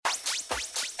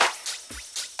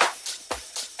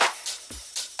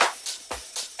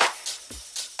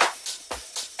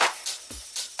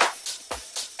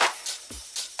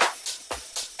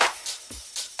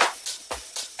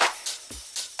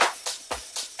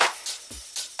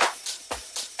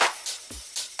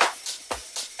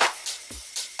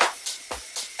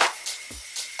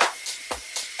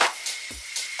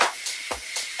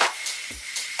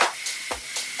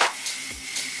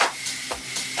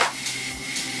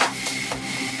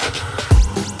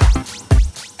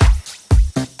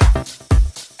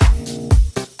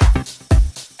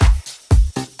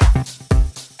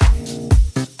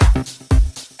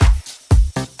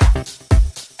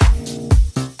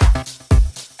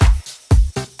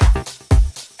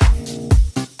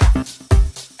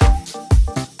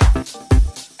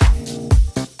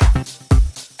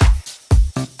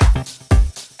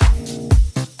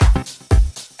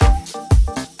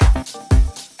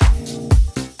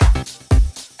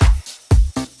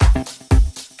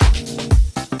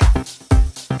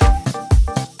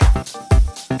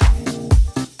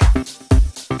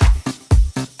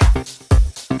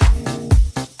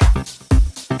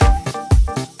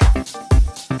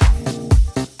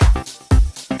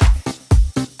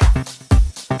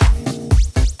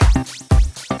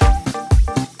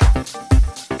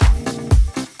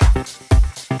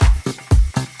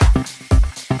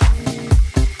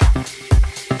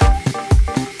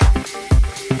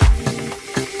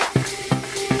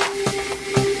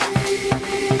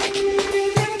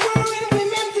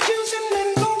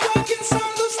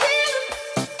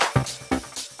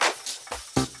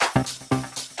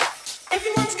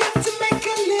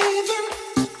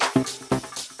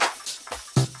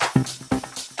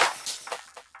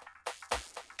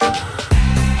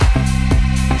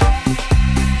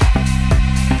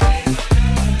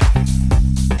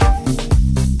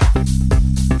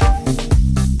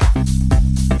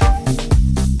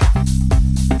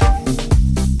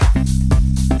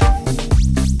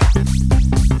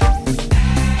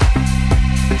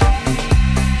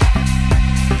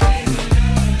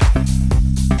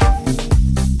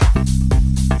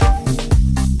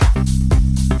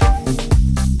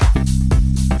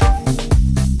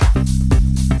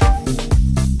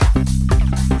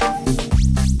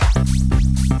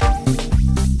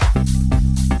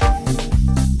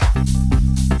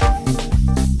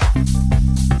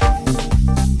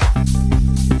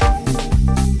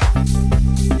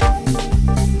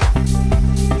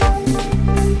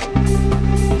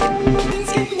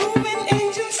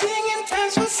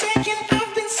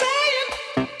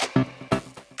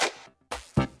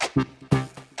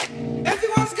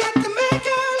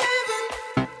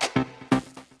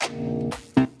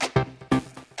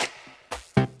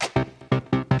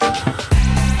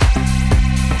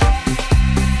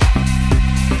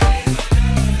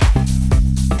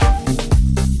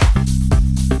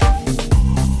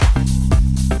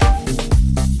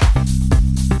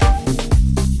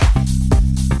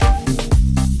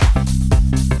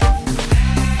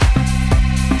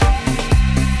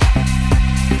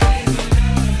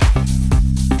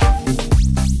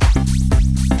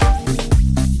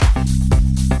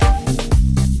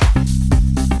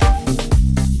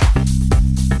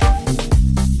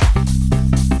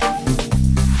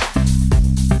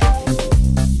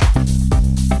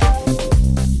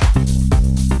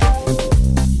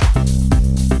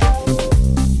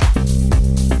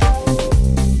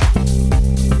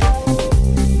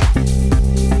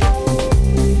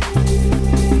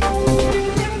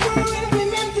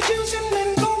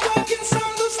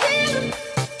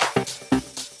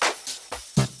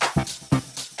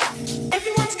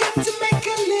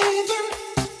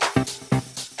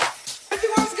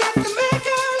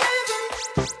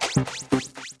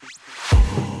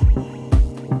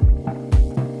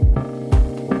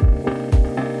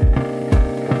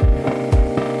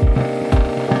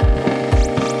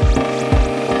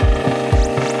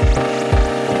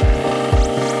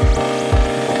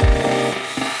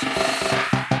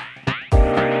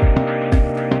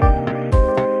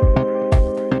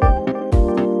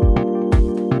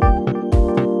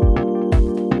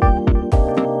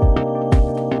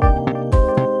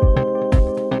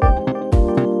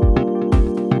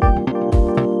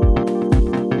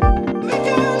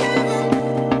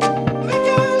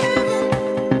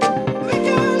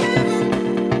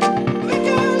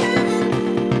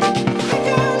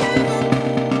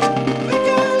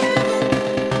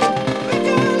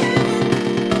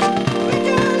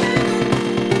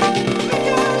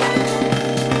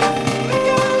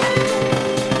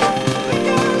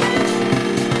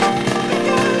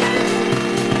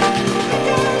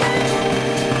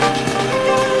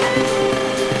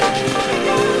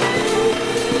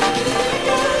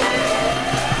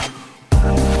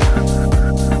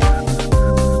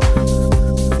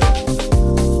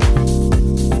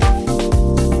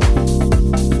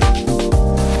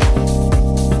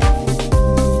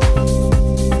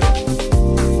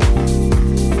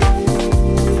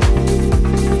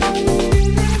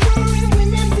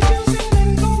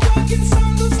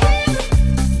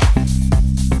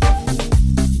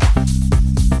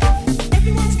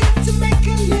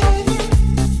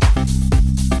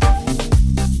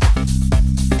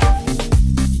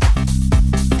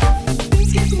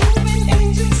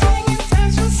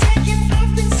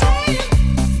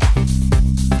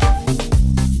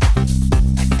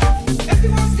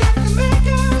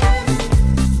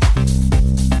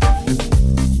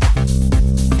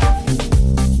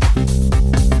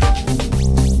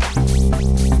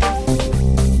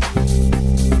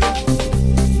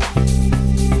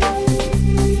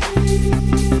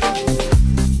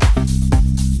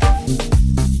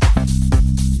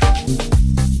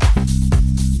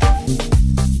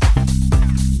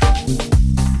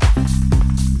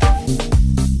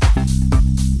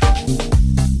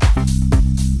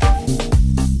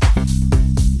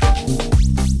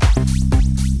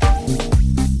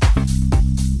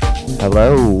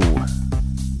Hello.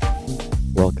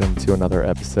 Welcome to another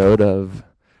episode of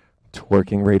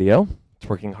Twerking Radio,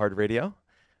 Twerking Hard Radio.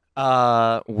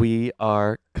 We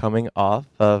are coming off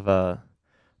of a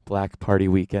Black Party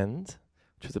weekend,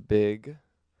 which is a big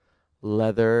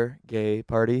leather gay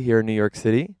party here in New York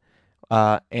City.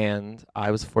 And I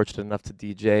was fortunate enough to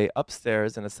DJ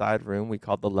upstairs in a side room we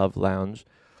called the Love Lounge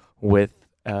with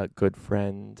a good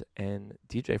friend and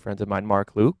DJ friend of mine,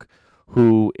 Mark Luke,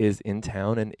 who is in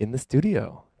town and in the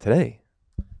studio today.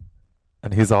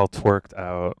 And he's all twerked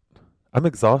out. I'm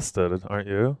exhausted, aren't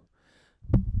you?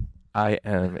 I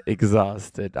am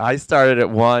exhausted. I started at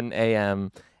 1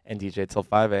 a.m. and DJ till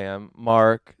 5 a.m.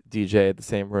 Mark DJ at the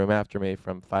same room after me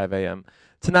from 5 a.m.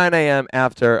 to 9 a.m.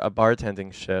 after a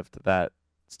bartending shift that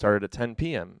started at 10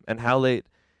 p.m. And how late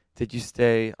did you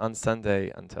stay on Sunday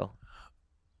until?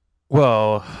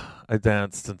 Well, I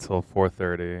danced until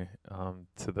 4:30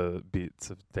 to the beats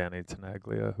of Danny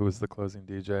Tenaglia, who was the closing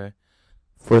DJ.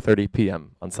 4:30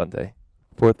 p.m. on Sunday.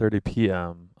 4:30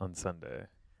 p.m. on Sunday.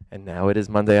 And now it is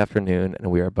Monday afternoon, and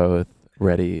we are both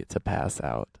ready to pass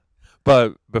out.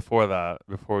 But before that,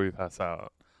 before we pass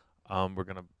out, we're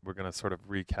gonna sort of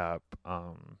recap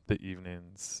the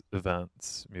evening's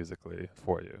events musically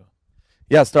for you.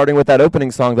 Yeah, starting with that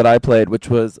opening song that I played, which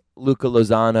was Luca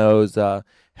Lozano's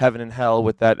Heaven and Hell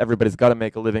with that Everybody's Gotta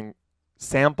Make a Living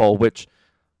sample, which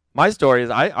my story is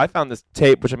I found this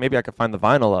tape, which maybe I could find the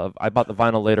vinyl of. I bought the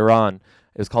vinyl later on.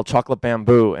 It was called Chocolate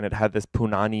Bamboo, and it had this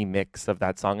Punani mix of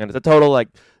that song. And it's a total like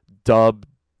dub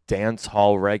dance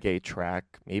hall reggae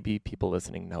track. Maybe people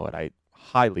listening know it. I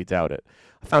highly doubt it.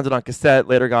 I found it on cassette,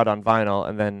 later got on vinyl,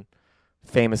 and then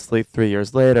famously 3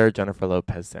 years later, Jennifer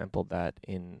Lopez sampled that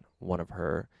in one of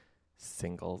her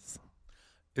singles.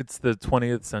 It's the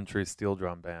 20th Century Steel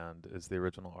Drum Band is the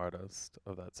original artist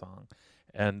of that song.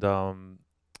 And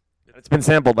It's been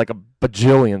sampled like a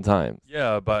bajillion times.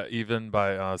 yeah, but even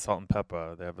by Salt and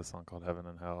Pepper, they have a song called Heaven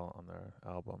and Hell on their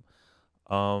album.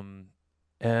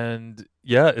 And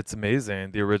yeah, it's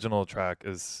amazing. The original track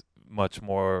is much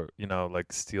more,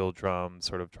 like steel drum,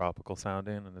 sort of tropical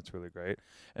sounding, and it's really great.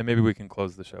 And maybe we can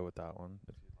close the show with that one.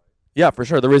 Yeah, for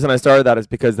sure. The reason I started that is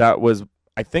because that was,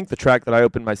 I think, the track that I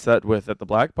opened my set with at the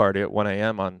Black Party at 1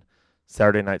 a.m. on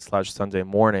Saturday night / Sunday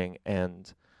morning.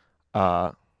 And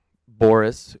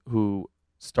Boris, who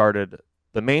started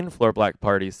the main floor Black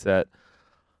Party set,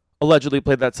 allegedly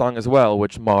played that song as well,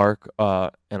 which Mark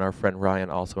and our friend Ryan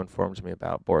also informed me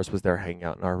about. Boris was there hanging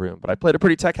out in our room. But I played a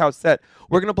pretty tech house set.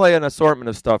 We're going to play an assortment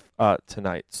of stuff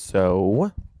tonight.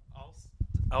 So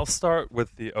I'll start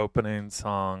with the opening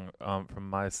song from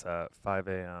my set, 5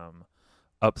 a.m.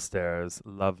 Upstairs,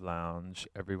 Love Lounge,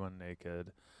 Everyone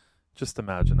Naked. Just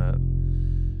imagine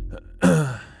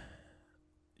it.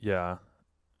 Yeah,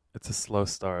 it's a slow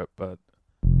start, but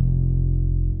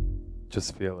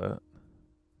just feel it.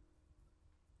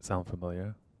 Sound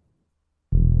familiar?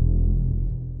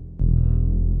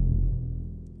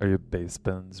 Are your bass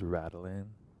bins rattling?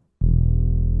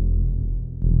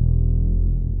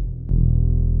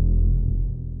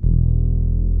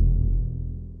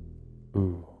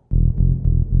 Ooh.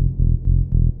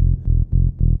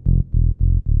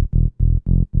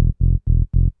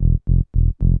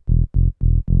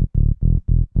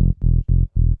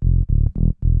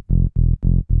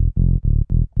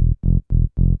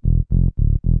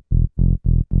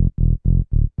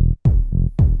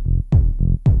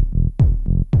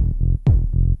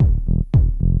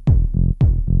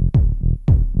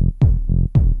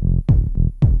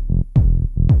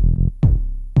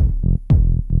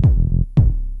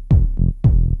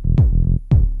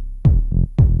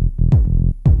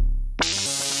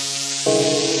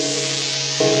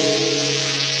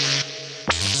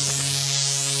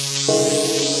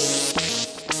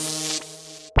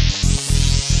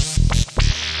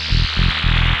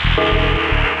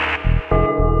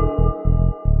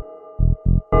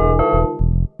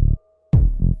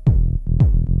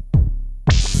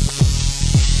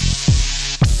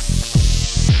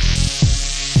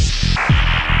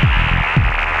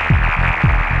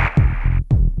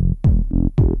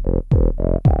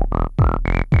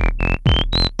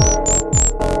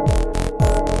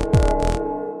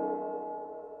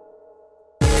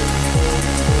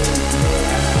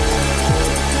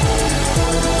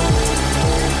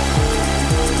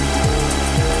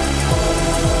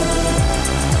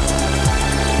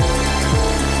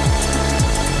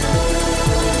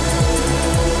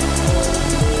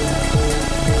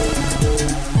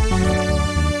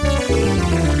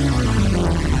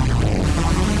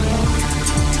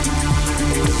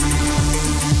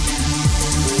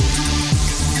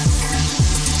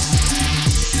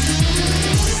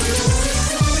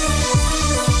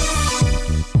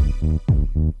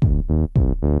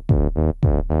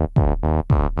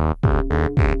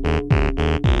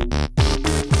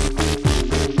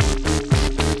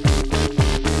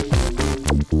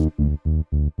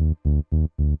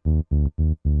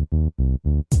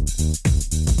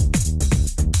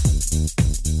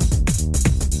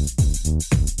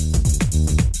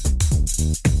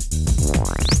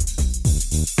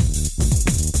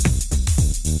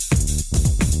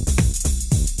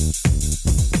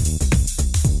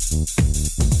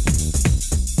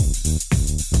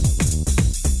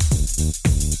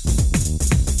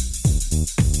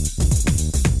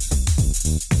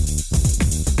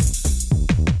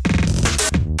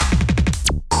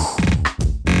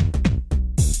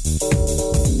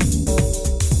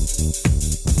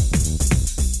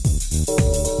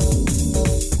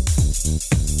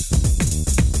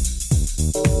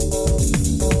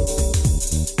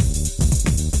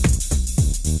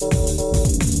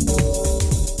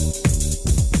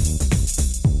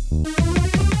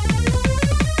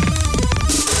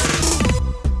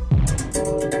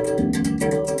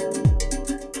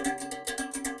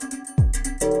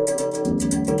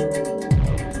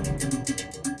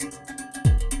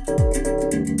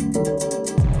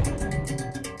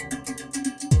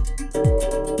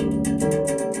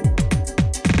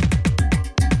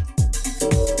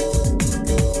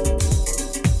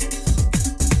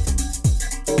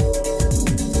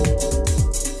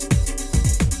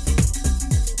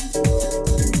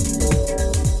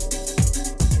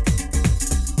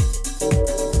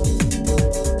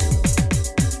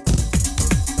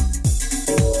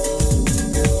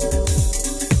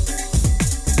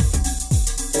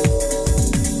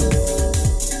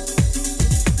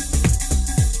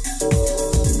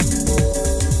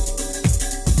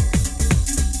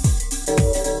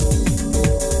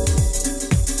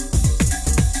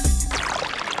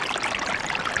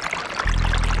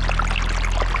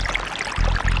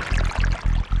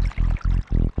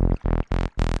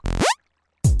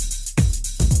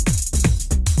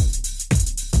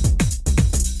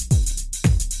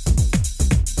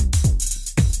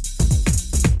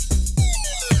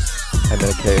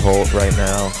 K-Holt right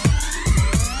now.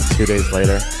 2 days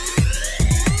later.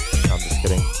 No, I'm just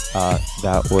kidding.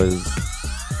 That was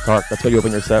Dark. That's what you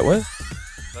opened your set with?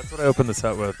 That's what I opened the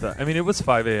set with. I mean, it was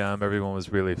 5 a.m. Everyone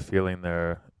was really feeling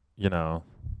their,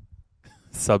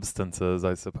 substances,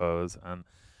 I suppose. And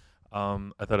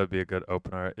I thought it'd be a good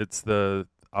opener. It's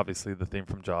obviously the theme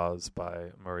from Jaws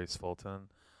by Maurice Fulton,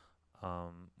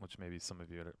 which maybe some of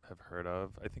you have heard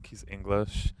of. I think he's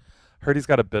English. Heard he's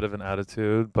got a bit of an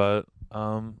attitude, but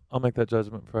I'll make that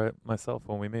judgment for it myself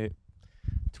when we meet.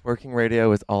 Twerking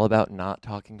Radio is all about not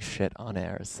talking shit on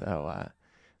air, so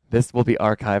this will be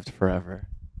archived forever.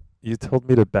 You told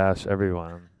me to bash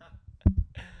everyone.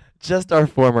 Just our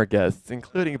former guests,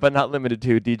 including but not limited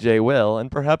to DJ Will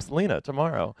and perhaps Lena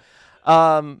tomorrow.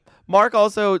 Mark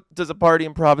also does a party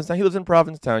in Provincetown. He lives in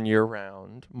Provincetown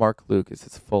year-round. Mark Luke is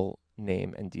his full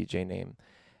name and DJ name.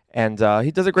 And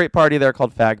he does a great party there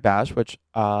called Fag Bash, which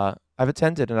I've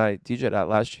attended and I DJ'd at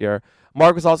last year.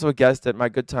 Mark was also a guest at my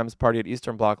Good Times party at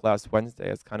Eastern Bloc last Wednesday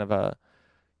as kind of a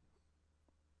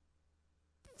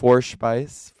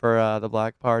Vorspice for the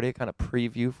Black Party, kind of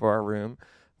preview for our room,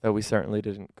 though we certainly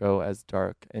didn't go as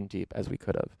dark and deep as we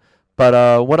could have.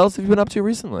 But what else have you been up to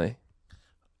recently?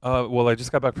 Well, I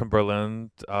just got back from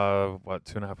Berlin,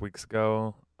 2.5 weeks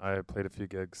ago. I played a few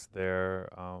gigs there,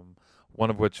 one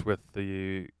of which with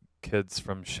the kids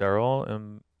from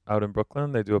Cheryl out in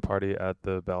Brooklyn. They do a party at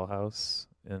the Bell House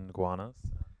in Gowanus.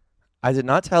 I did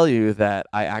not tell you that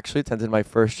I actually attended my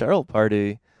first Cheryl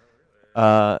party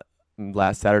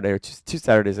last Saturday or two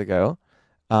Saturdays ago,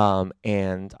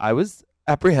 and I was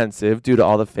apprehensive due to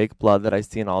all the fake blood that I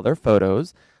see in all their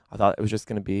photos. I thought it was just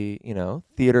going to be,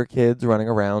 theater kids running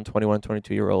around, 21,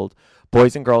 22-year-old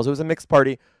boys and girls. It was a mixed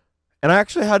party, and I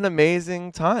actually had an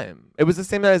amazing time. It was the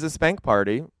same night as a Spank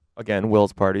party, again,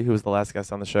 Will's party, who was the last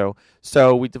guest on the show.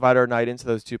 So we divided our night into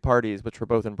those two parties, which were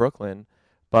both in Brooklyn.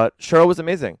 But Cheryl was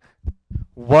amazing.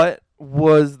 What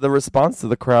was the response to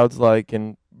the crowds like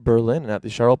in Berlin and at the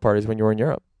Cheryl parties when you were in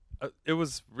Europe? It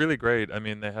was really great. I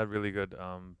mean, they had really good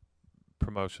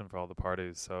promotion for all the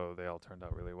parties, so they all turned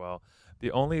out really well.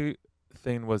 The only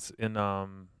thing was in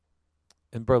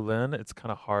Berlin, it's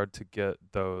kind of hard to get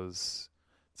those.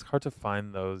 It's hard to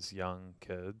find those young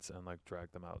kids and like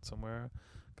drag them out somewhere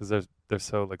because they're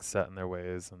so like set in their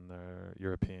ways and they're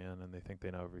European and they think they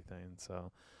know everything.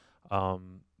 So,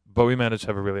 but we managed to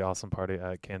have a really awesome party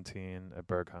at Canteen at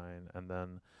Berghain, and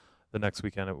then the next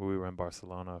weekend we were in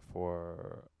Barcelona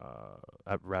for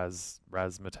at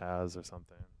Razzmatazz or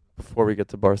something. Before we get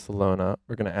to Barcelona,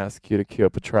 we're going to ask you to cue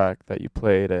up a track that you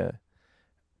played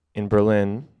in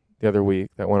Berlin the other week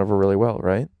that went over really well,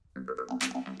 right?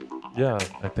 Yeah,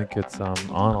 I think it's on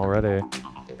already.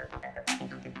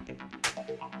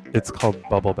 It's called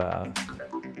Bubble Bath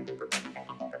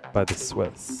by the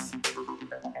Swiss.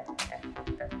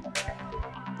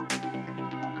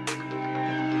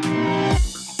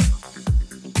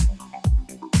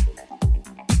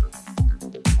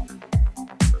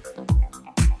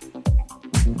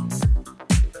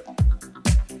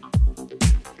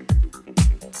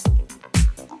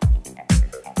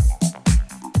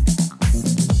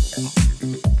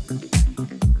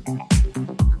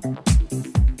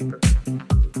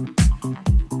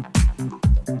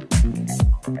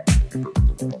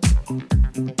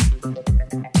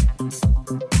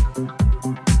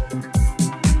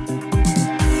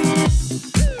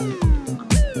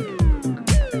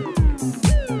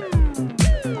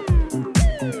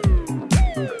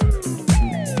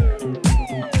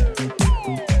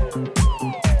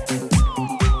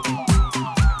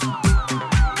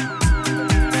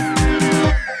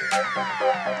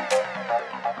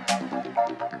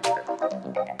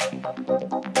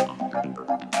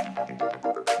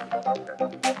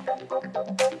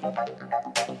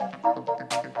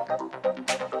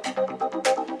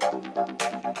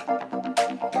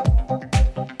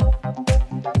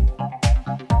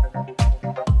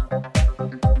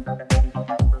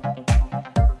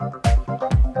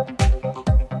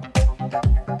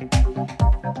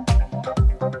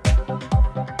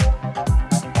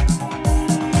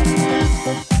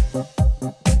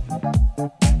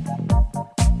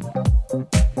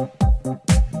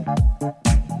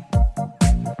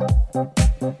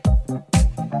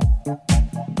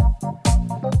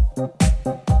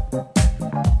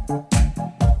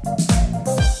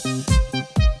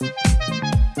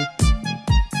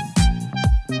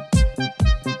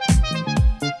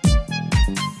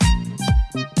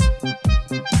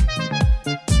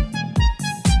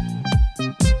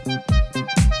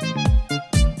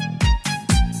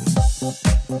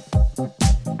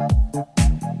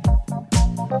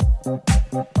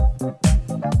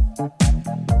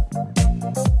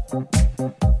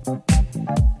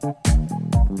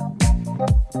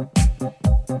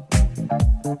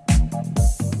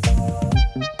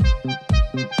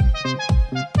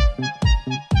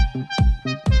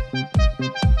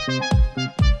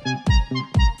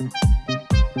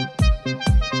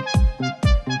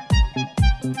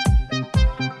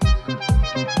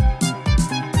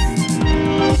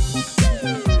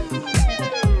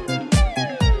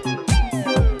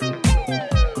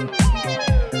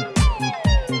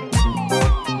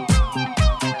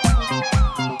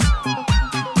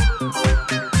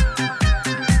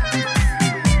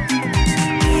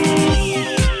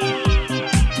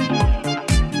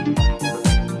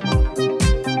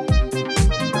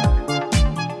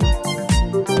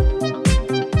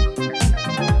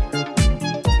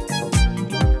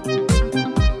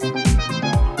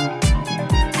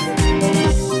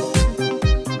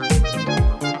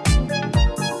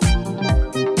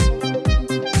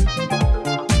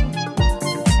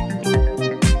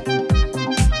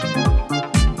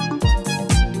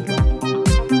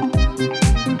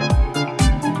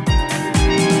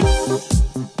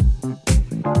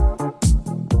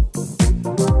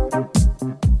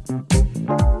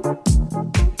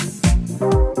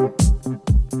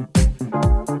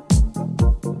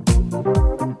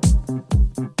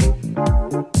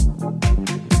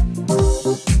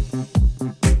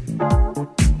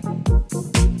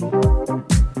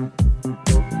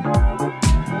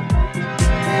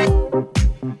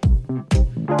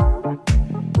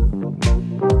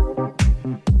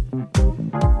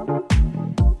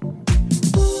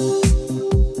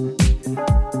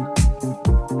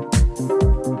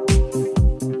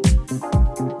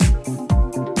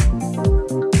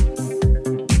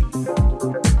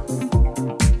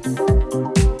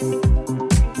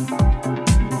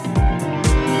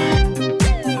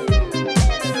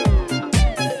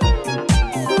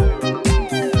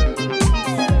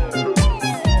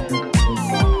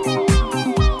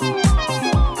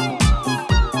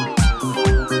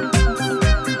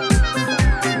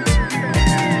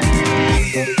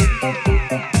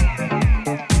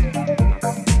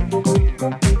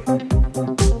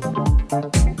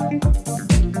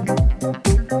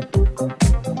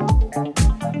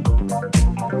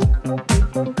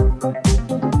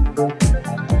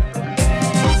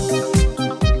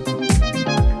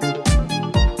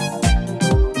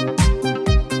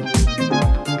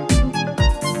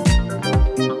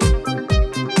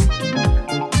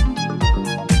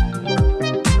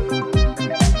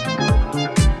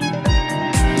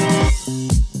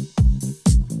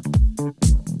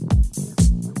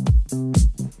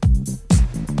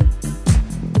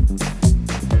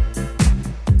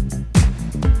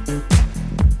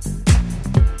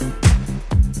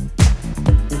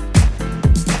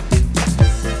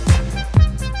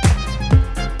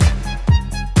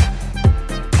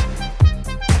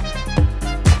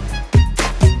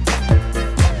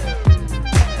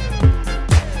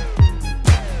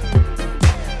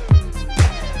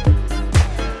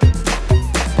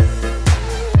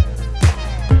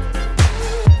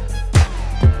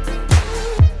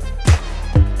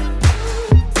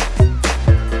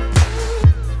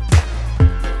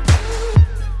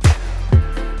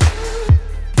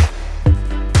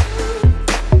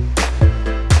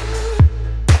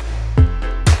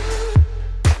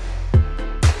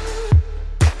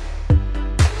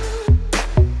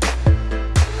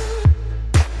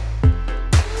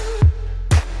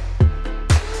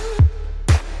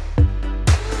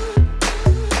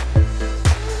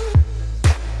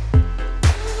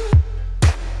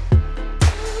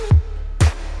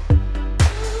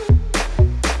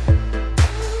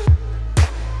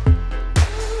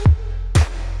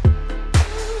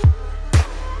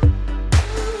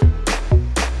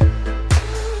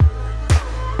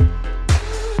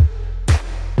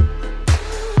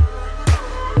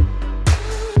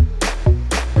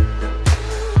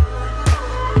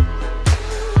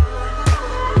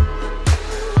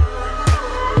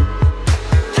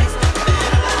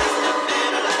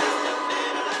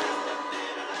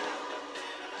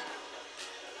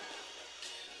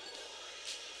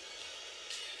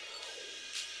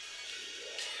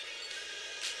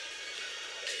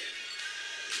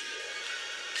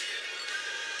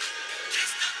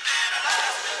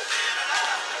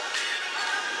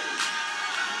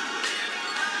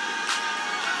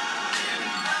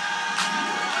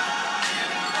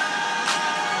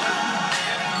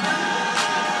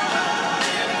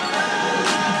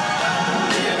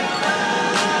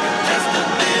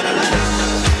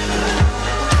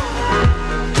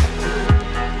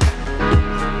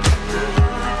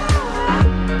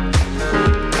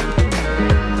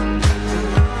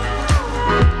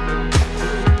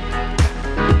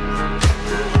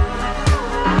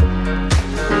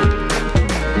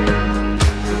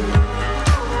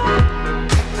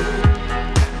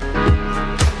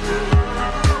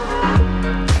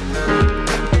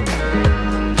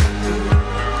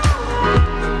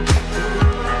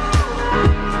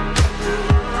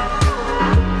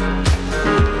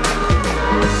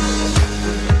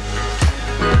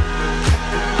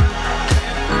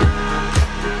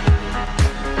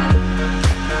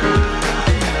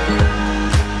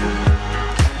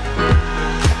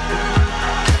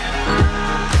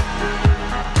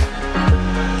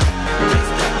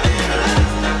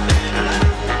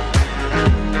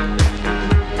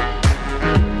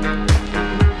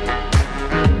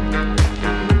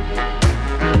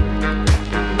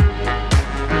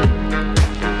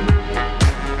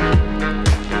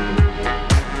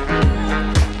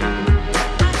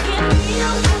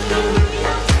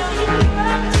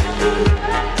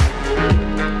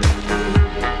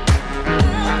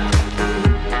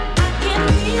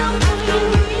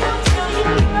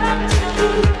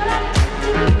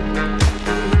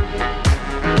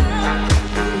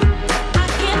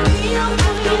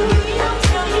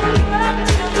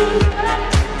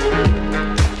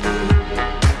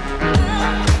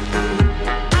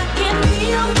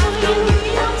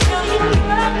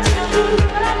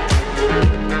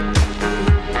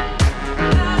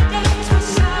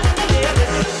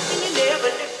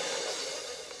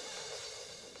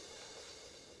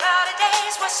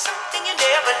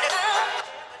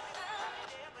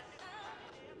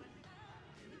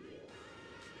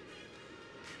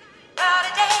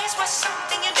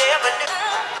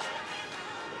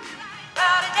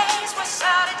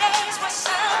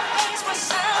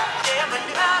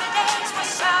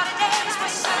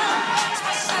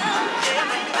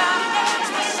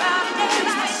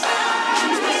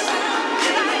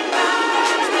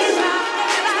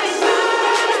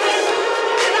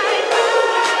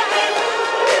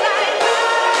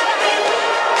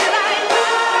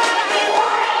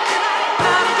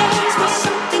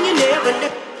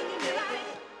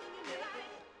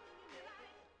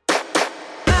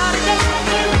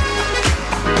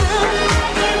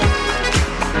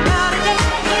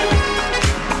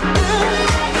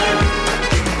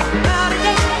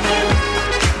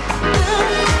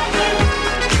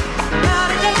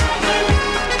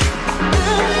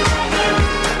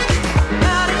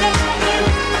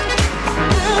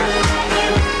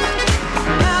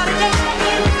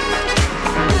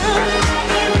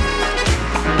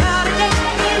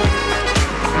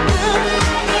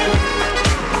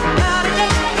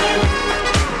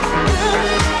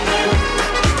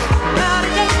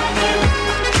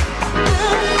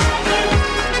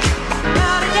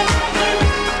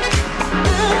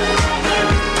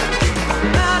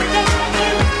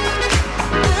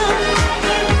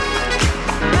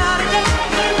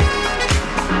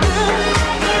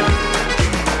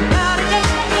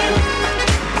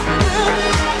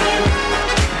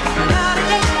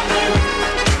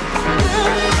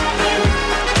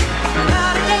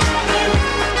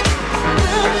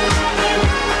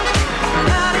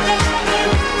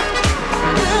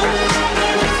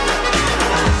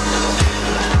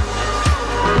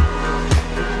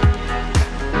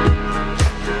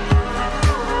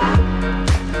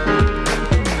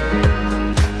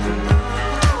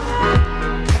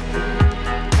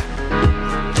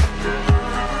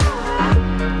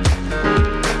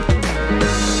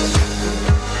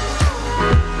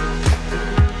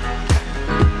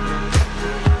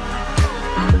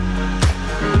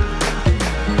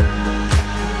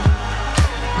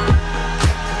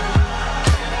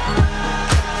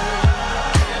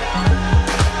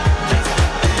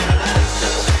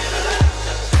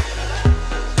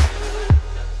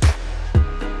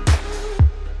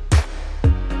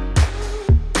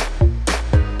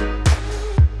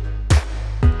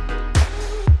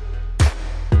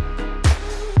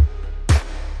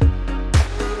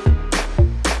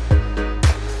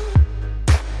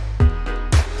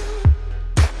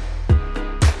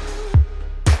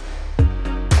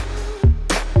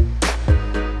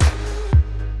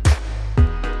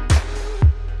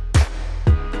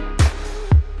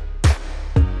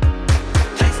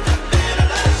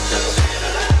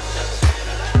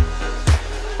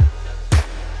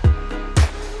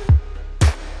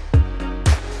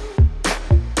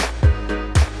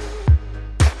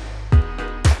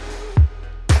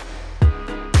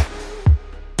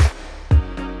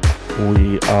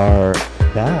 We are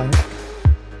back.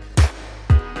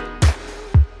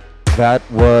 That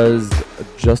was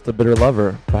Just a Bitter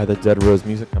Lover by the Dead Rose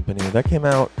Music Company. That came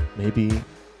out maybe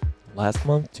last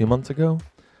month, 2 months ago.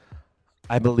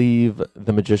 I believe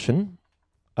The Magician,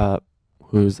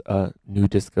 who's a new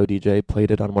disco DJ,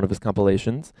 played it on one of his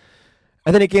compilations.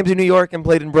 And then he came to New York and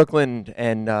played in Brooklyn,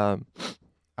 and I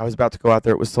was about to go out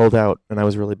there. It was sold out, and I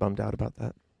was really bummed out about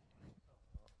that.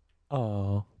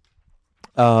 Oh.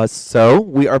 So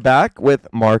we are back with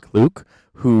Mark Luke,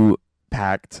 who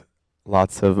packed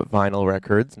lots of vinyl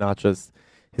records, not just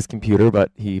his computer,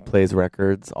 but he plays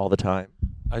records all the time.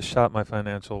 I shot my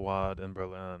financial wad in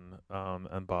Berlin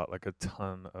and bought like a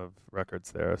ton of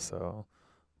records there, so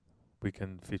we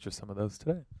can feature some of those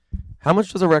today. How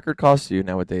much does a record cost you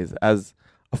nowadays? As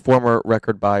a former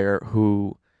record buyer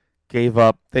who gave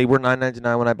up, they were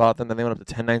 $9.99 when I bought them, then they went up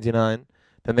to $10.99,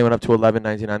 then they went up to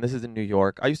 $11.99. This is in New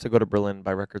York. I used to go to Berlin and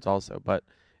buy records also, but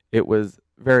it was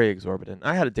very exorbitant.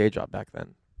 I had a day job back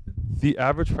then. The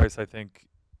average price, I think,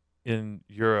 in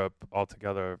Europe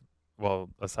altogether,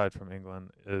 well, aside from England,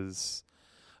 is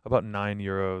about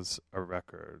 €9 a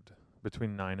record,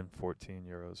 between 9 and 14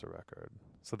 euros a record.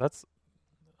 So that's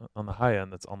on the high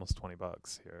end. That's almost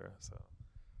 $20 here. So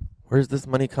Where's this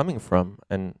money coming from?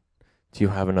 And do you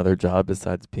have another job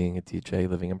besides being a DJ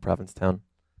living in Provincetown?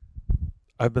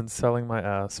 I've been selling my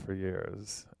ass for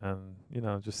years, and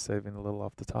just saving a little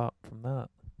off the top from that.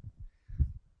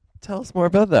 Tell us more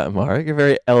about that, Mark. You're a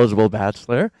very eligible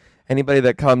bachelor. Anybody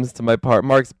that comes to my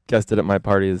Mark's guested at my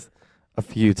parties a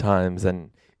few times,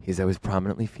 and he's always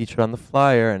prominently featured on the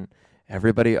flyer, and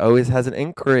everybody always has an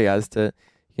inquiry as to,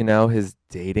 his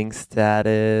dating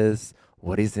status,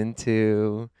 what he's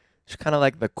into. She's kind of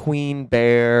like the queen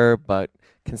bear, but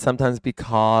can sometimes be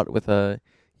caught with a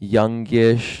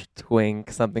youngish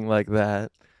twink, something like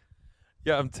that.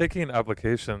 Yeah, I'm taking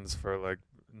applications for like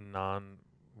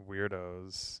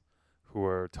non-weirdos who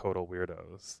are total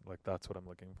weirdos. Like, that's what I'm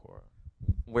looking for.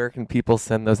 Where can people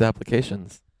send those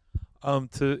applications?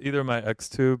 To either my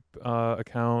Xtube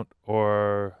account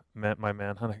or my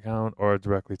Manhunt account, or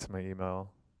directly to my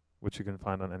email, which you can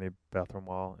find on any bathroom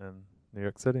wall in New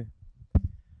York City.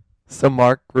 So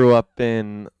Mark grew up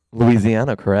in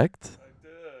Louisiana, correct? I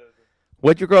did.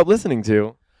 What'd you grow up listening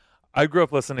to? I grew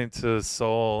up listening to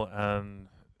soul and,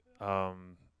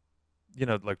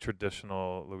 like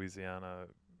traditional Louisiana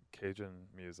Cajun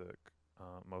music,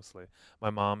 mostly. My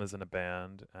mom is in a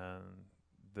band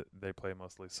and they play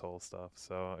mostly soul stuff.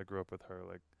 So I grew up with her,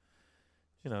 like,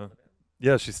 you know,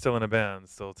 yeah, she's still in a band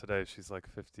still today. She's like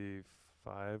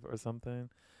 55 or something.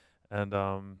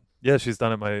 And, yeah, she's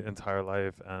done it my entire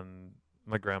life. And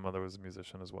my grandmother was a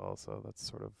musician as well. So that's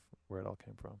sort of where it all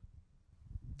came from.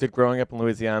 Did growing up in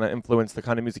Louisiana influence the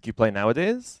kind of music you play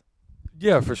nowadays?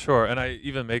 Yeah, for sure. And I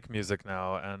even make music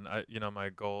now, and my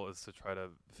goal is to try to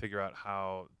figure out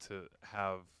how to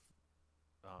have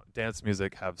dance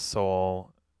music have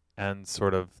soul and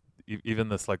sort of even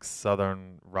this like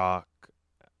southern rock,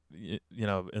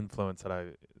 influence that I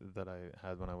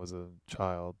had when I was a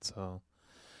child. So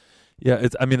yeah,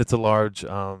 it's a large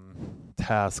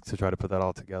task to try to put that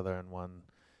all together in one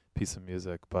piece of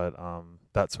music, but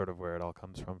that's sort of where it all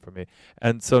comes from for me.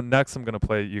 And so next I'm going to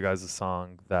play you guys a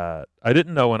song that I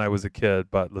didn't know when I was a kid,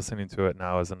 but listening to it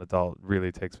now as an adult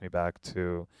really takes me back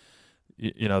to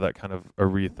that kind of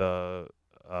Aretha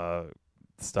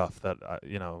stuff that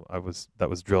that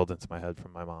was drilled into my head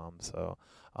from my mom. So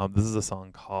this is a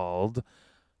song called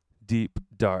Deep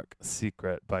Dark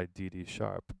Secret by Dee Dee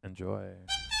Sharp. Enjoy.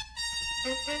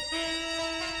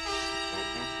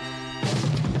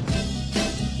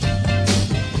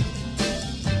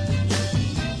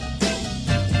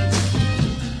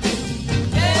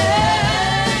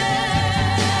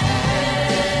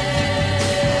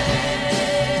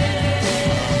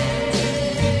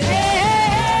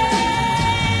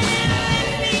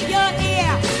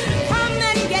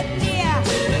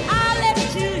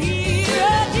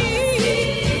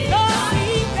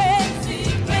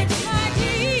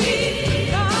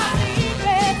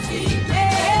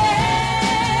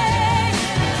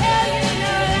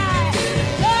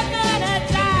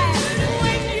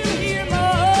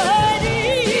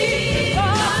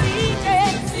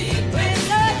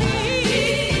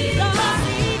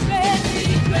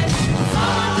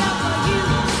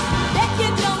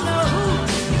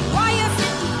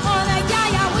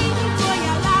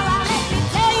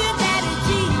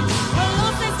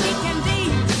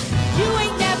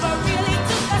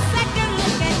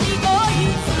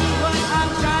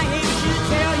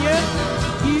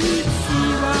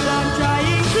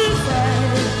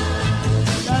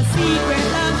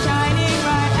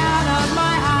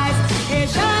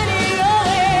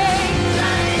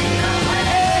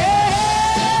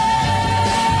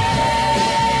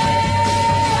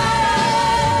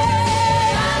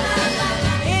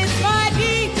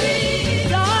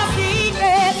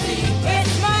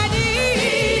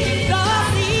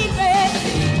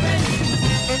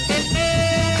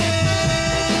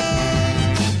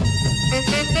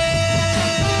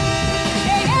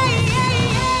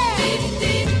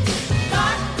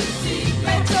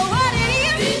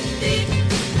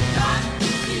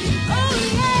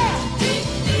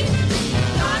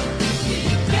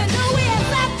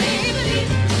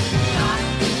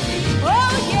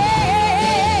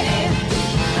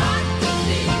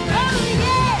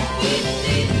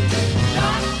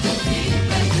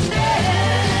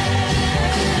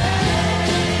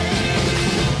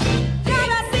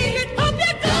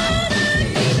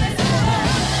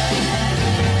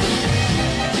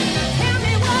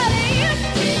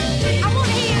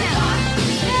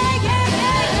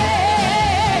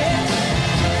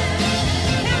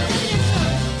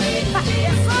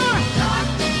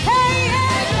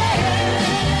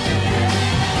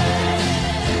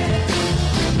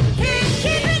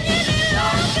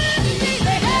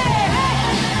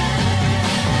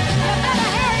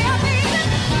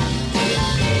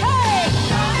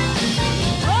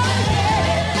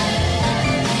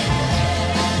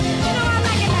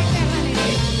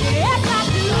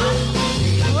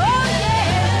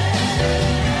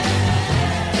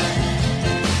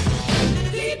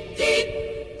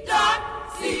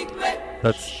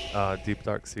 That's Deep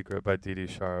Dark Secret by Dee Dee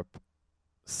Sharp.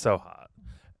 So hot.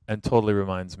 And totally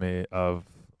reminds me of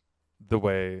the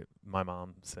way my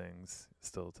mom sings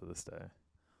still to this day.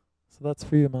 So that's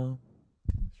for you, Mom.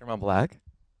 Is your mom black?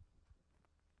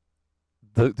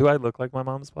 Do I look like my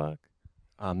mom's black?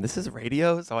 This is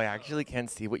radio, so I actually can't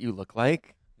see what you look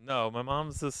like. No, my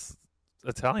mom's this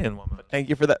Italian woman. Thank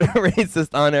you for that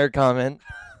racist on-air comment.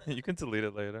 You can delete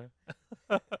it later.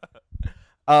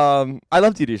 I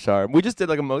love Dee Dee Sharp. We just did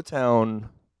like a Motown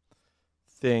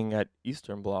thing at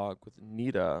Eastern Bloc with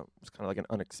Nita. It was kind of like an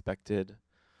unexpected.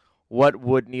 What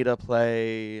would Nita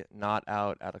play not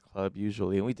out at a club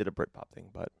usually? And we did a Britpop thing,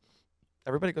 but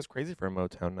everybody goes crazy for a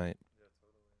Motown night.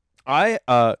 I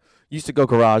used to go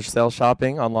garage sale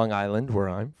shopping on Long Island, where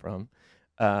I'm from,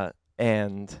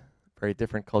 and very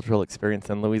different cultural experience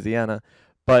than Louisiana.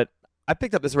 But I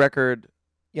picked up this record.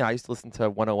 I used to listen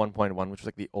to 101.1, which was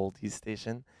like the oldies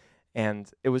station, and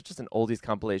it was just an oldies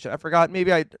compilation. I forgot,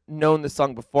 maybe I'd known the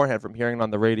song beforehand from hearing it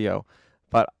on the radio,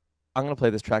 but I'm going to play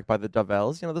this track by the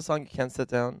Dovelles. You know the song You Can't Sit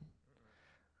Down?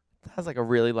 It has like a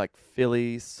really like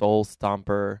Philly soul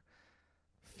stomper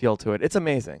feel to it. It's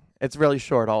amazing. It's really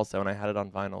short also, and I had it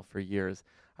on vinyl for years.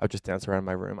 I would just dance around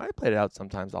my room. I played it out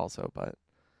sometimes also, but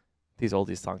these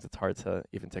oldies songs, it's hard to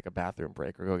even take a bathroom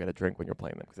break or go get a drink when you're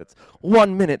playing them because it's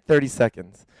 1 minute, 30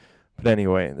 seconds. But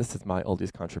anyway, this is my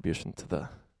oldies contribution to the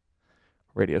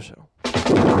radio show.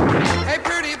 Hey,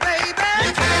 pretty baby,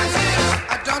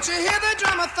 don't you hear the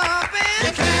drummer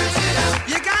thumping?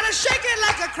 You gotta shake it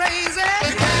like a crazy,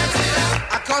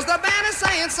 cause the band is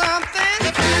saying something.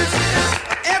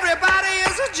 Everybody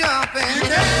is a jumping.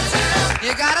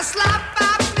 You gotta slop,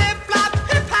 bop, flip, flop,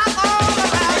 hip hop all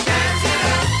around.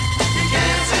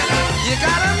 You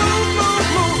gotta move, move,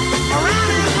 move around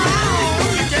and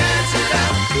around. You can't sit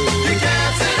down. You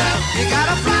can't sit down. You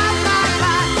gotta fly, fly,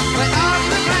 fly way off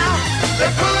the ground.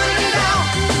 They're pulling it down,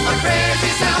 a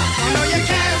crazy sound. Oh no, you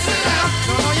can't sit down.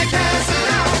 Oh no, you can't sit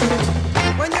down.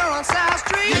 When you're on South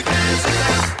Street, you can't sit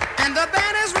down, and the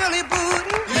band is really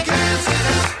booting. You can't sit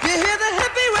down. You hear the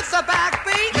hippie with the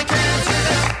backbeat. You can't sit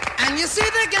down. And you see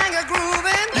the gang a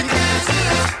grooving. You can't sit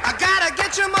down. I gotta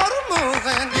get your motor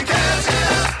moving. You can't sit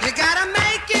down. You gotta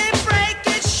make it, break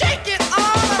it, shake it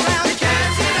all around. You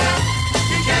can't sit down.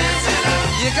 You can't sit down.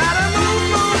 You gotta move,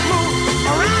 move, move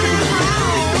around and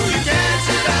around. You can't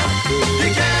sit down. You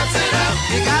can't sit down.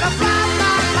 You gotta fly,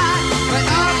 fly, fly way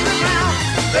off the ground.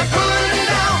 They're pulling it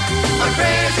down, a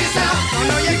crazy sound. Oh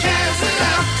no, you can't sit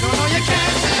down. Oh no, you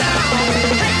can't sit down.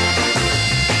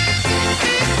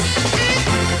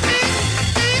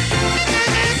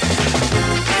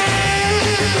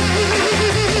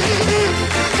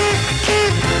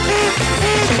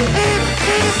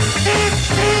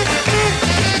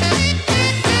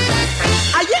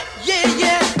 Yeah, yeah,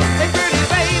 yeah. Hey, pretty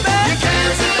baby, you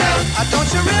can't sit down. Don't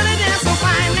you really dance so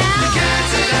fine now? You can't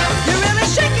sit down. You really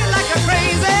shake it like a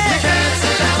crazy. You can't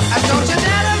sit down. Don't you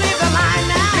dare to leave the line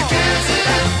now? You can't sit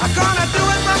down. I'm gonna do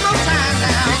it one more time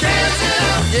now. You can't sit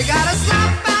down. You gotta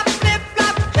slop, bop, flip,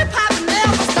 flop, hip hop,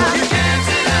 never stop. You can't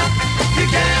sit down. You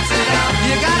can't sit down.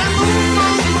 You gotta move,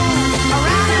 move, move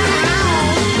around and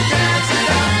around. You can't sit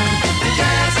down. You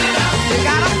can't sit down. You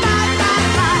gotta fly, fly,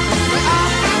 fly way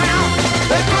off the ground.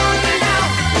 They're pulling it down,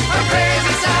 a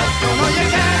crazy sound. No, no, you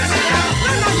can't sit down.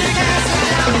 No, no, you can't sit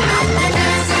down. You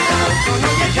can't sit down. No, no,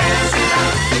 you can't sit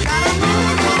down. You gotta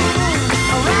move, move,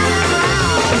 move around and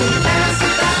around. You can't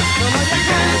sit down. No, no, you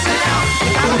can't sit down.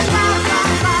 You gotta fly, fly,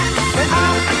 fly way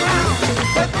off the ground.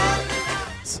 They're pulling it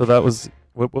down. So that was,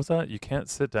 what was that? You Can't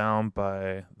Sit Down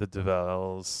by the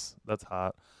Dovelles. That's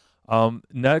hot.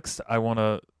 Next, I want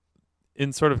to,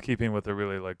 in sort of keeping with a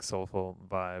really like soulful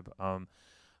vibe,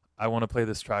 I want to play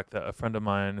this track that a friend of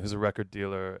mine who's a record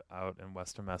dealer out in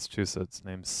Western Massachusetts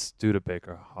named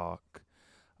Studebaker Hawk,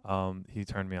 he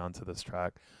turned me on to this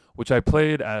track, which I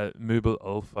played at Möbel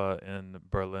Ulfa in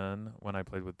Berlin when I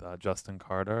played with Justin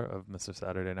Carter of Mr.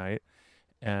 Saturday Night,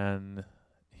 and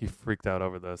he freaked out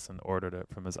over this and ordered it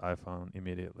from his iPhone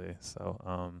immediately.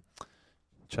 So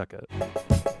check it.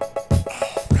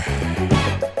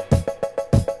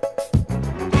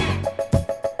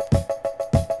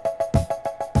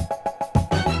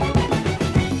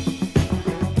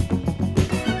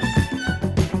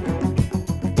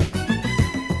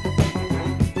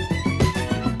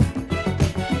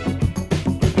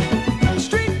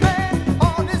 Street man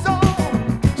on his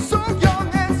own, so young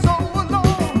and so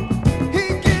alone.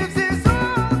 He gives his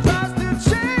all, tries to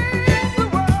change the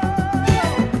world.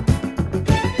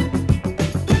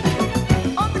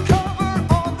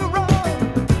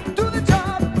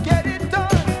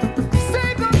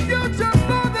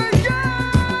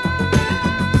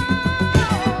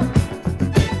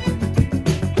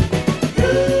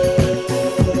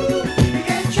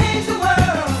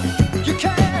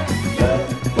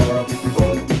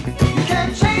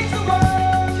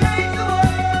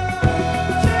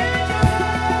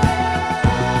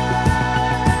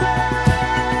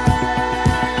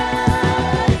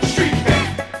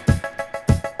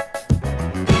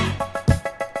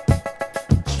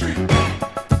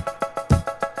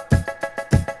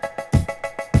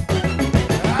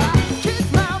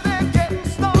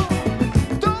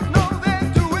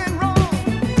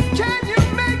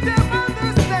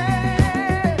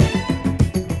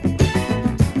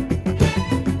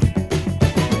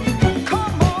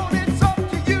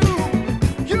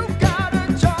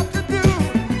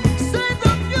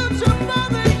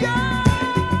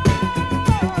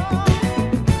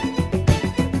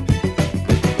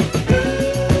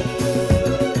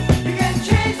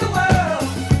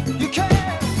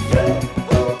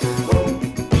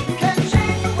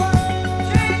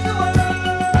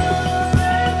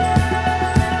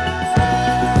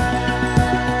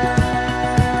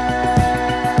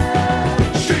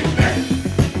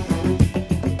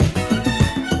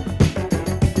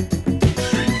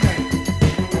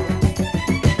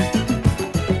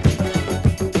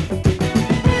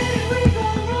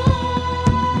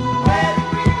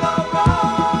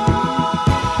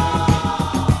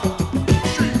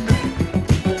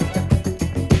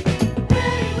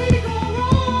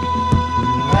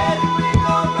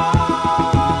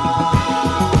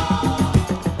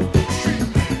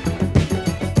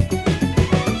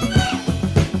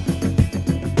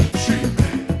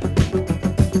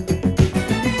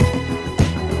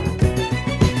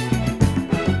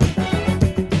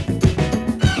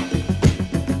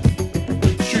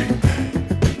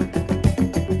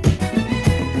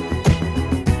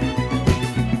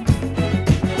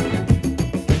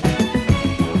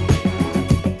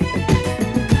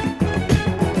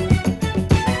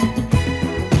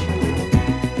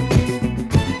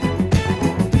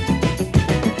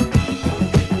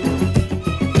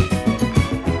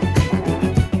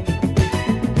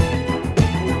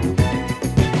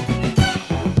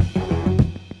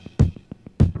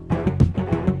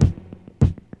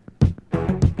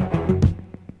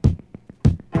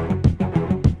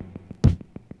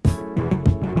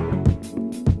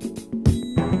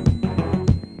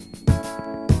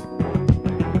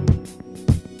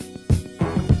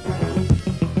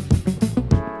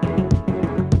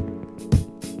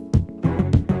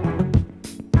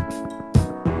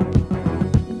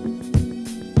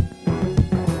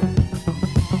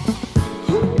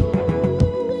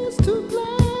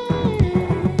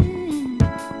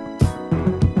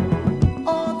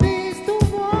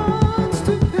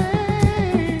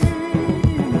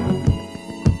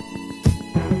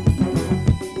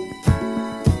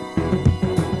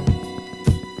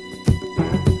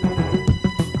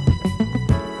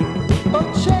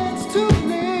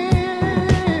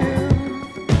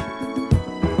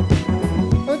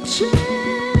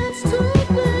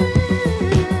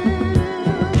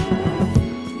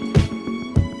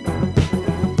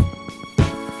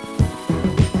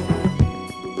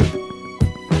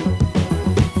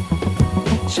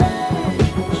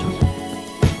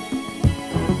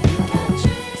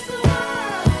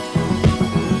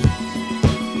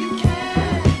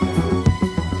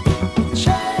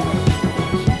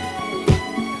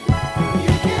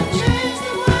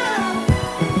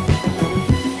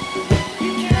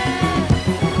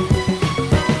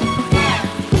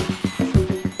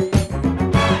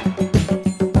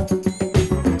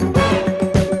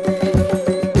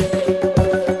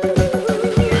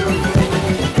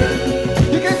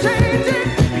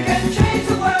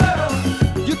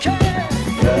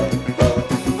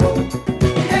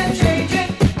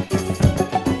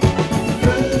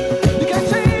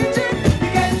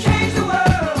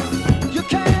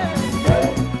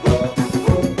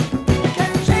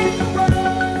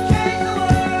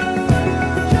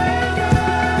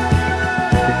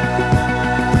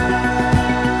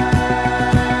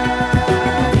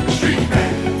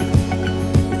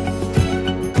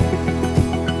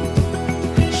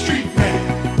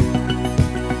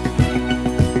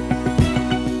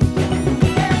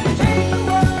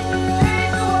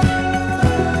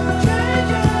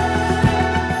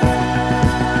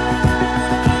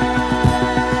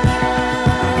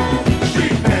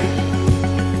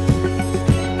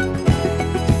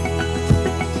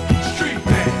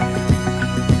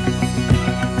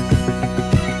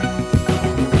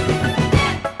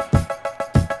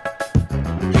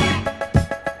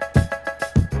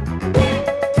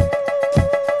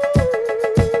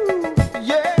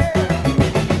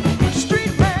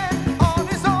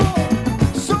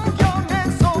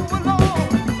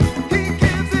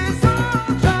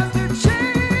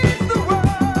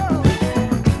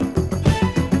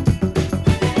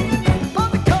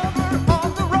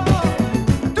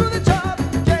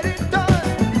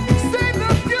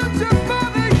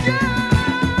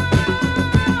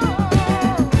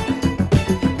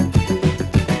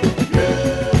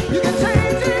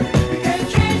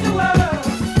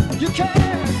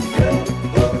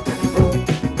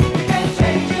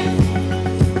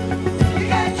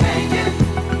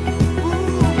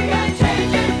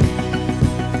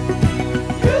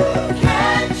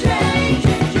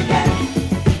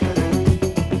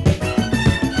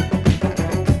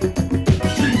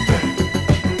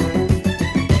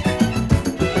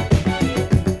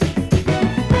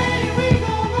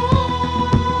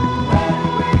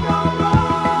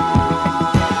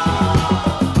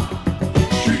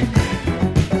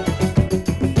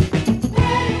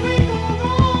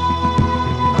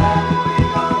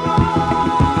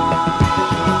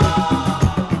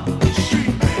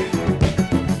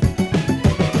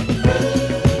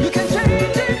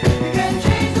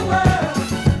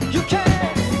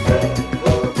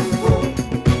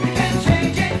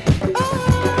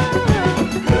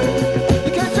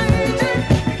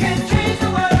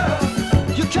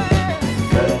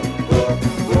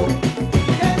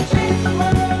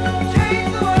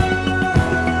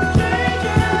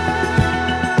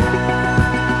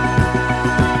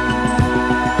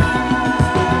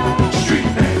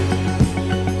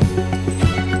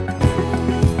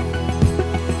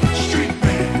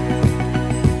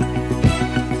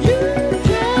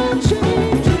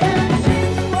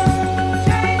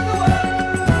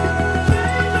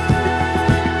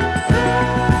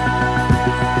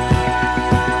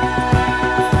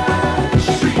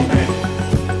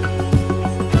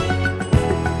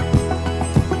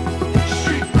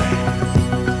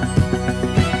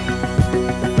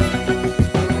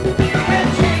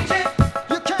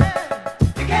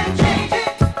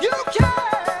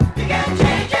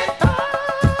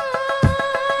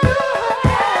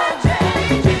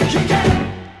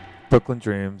 Brooklyn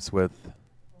Dreams with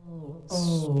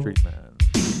Street Man.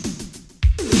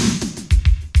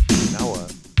 Now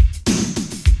what?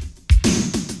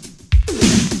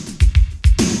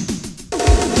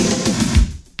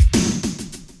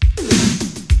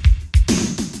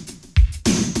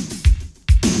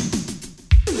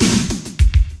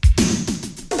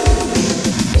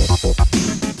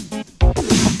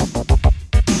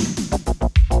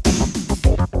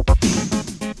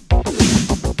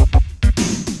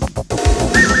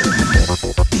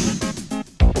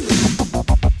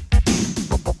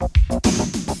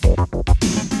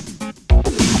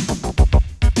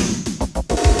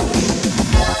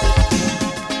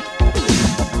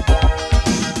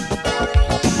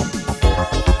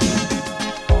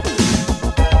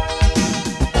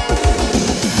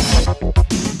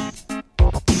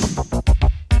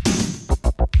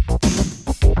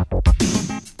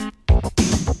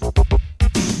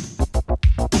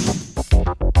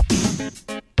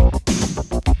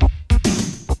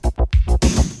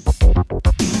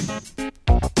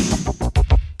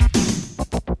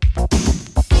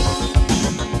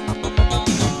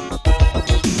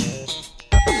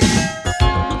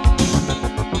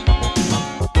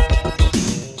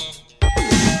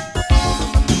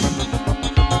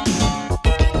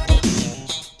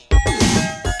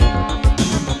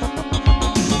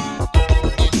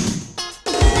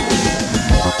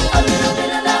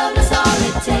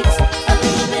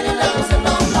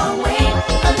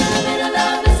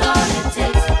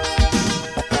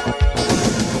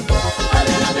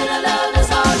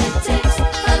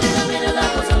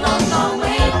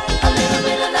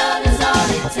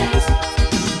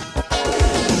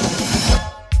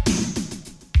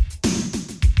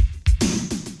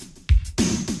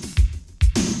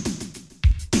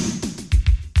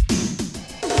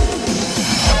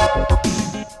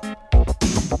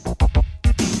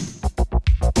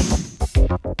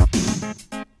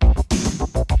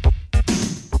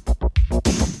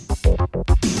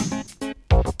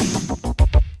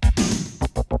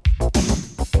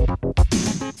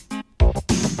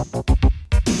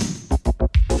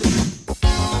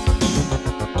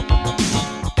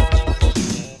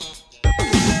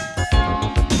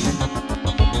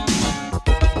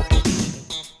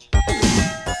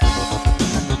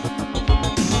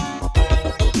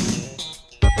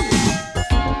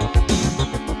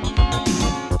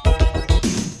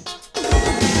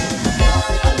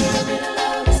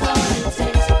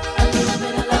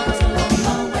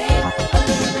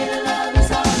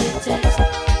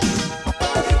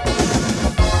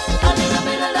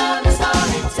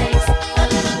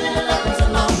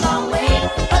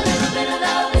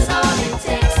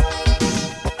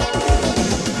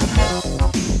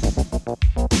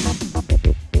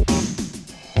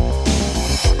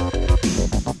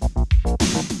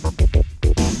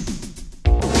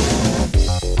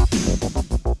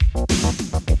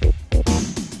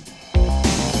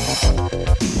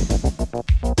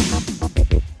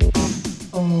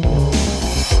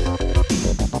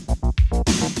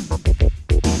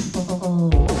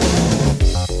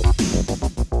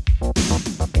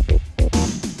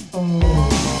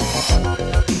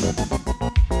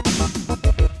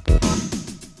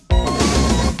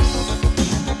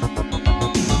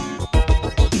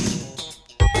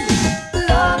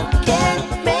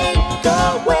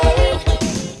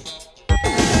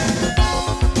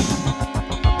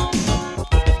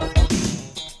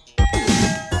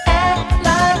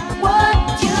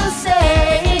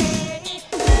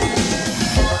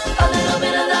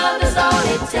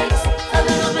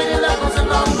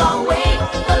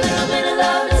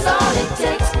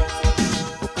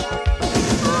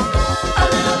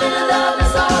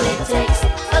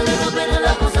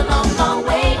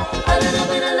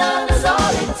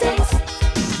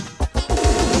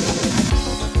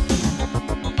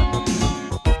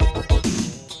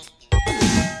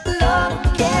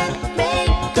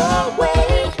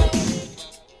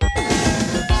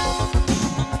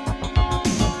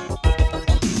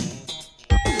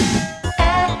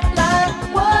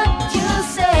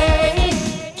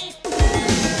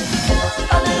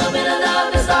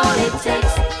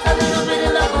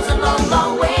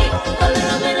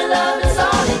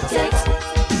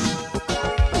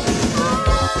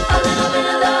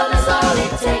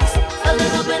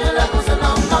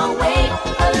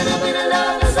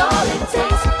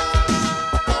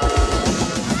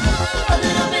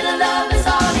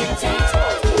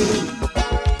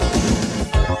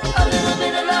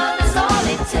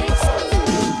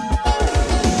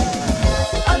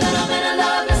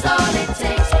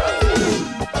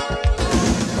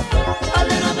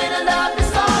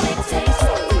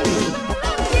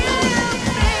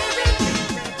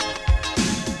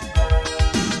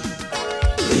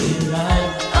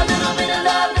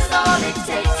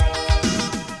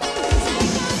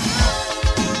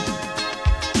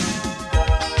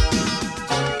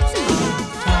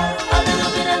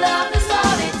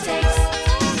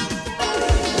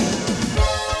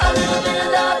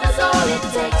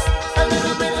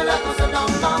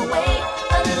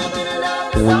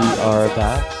 We are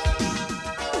back.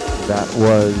 That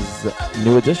was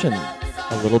New Edition,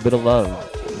 A Little Bit of Love,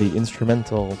 the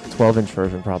instrumental 12-inch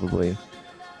version probably,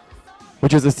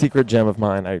 which is a secret gem of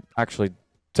mine. I actually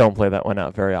don't play that one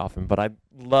out very often, but I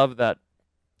love that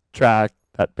track,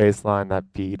 that bass line,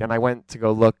 that beat. And I went to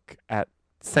go look at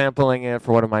sampling it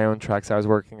for one of my own tracks I was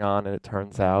working on, and it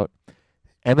turns out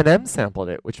Eminem sampled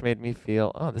it, which made me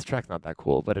feel, oh, this track's not that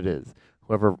cool, but it is.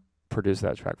 Whoever produced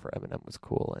that track for Eminem was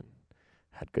cool and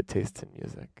had good taste in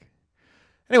music.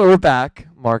 Anyway, we're back.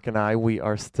 Mark and I, we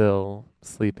are still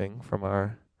sleeping from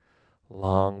our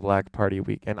long Black Party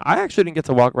weekend. I actually didn't get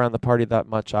to walk around the party that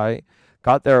much. I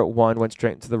got there at 1, went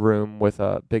straight into the room with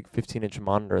a big 15-inch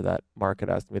monitor that Mark had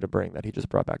asked me to bring that he just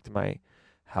brought back to my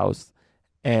house.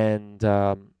 And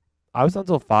I was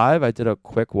until 5. I did a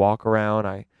quick walk around.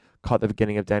 I caught the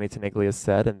beginning of Danny Teneglia's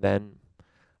set, and then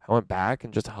I went back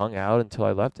and just hung out until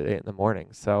I left at 8 in the morning.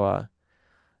 So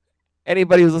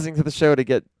anybody who's listening to the show to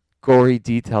get gory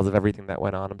details of everything that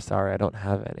went on, I'm sorry, I don't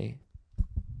have any.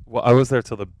 Well, I was there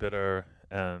till the bitter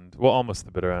end. Well, almost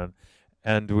the bitter end.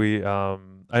 And we, I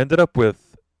ended up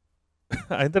with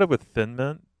Thin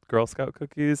Mint Girl Scout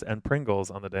cookies and Pringles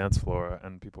on the dance floor,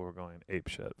 and people were going ape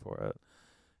shit for it.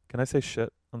 Can I say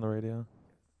shit on the radio?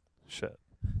 Shit.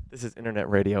 This is internet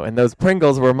radio, and those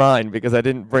Pringles were mine because I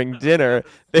didn't bring dinner.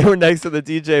 They were next to the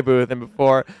DJ booth, and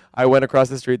before I went across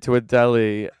the street to a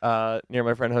deli near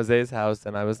my friend Jose's house,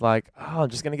 and I was like, oh, I'm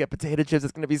just going to get potato chips.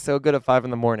 It's going to be so good at 5 in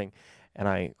the morning. And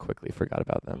I quickly forgot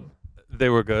about them. They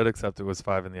were good, except it was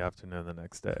 5 in the afternoon the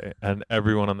next day, and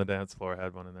everyone on the dance floor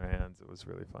had one in their hands. It was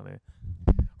really funny.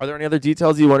 Are there any other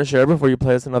details you want to share before you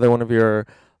play us another one of your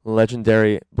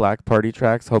legendary Black Party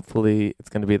tracks? Hopefully it's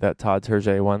going to be that Todd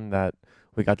Terje one that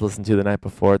we got to listen to the night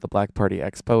before at the Black Party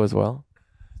Expo as well.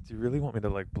 Do you really want me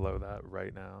to blow that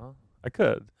right now? I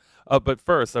could. But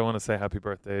first, I want to say happy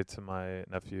birthday to my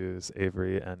nephews,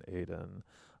 Avery and Aiden.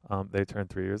 They turned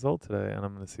 3 years old today, and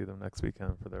I'm going to see them next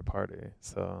weekend for their party.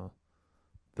 So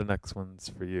the next one's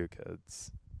for you,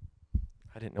 kids.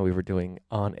 I didn't know we were doing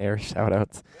on-air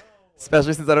shout-outs,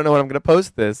 especially since I don't know when I'm going to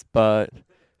post this, but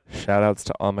shout-outs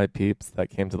to all my peeps that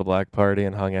came to the Black Party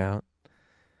and hung out.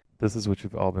 This is what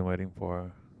you've all been waiting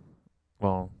for.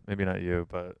 Well, maybe not you,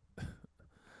 but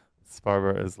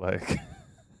Sparber is like...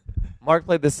 Mark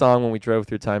played this song when we drove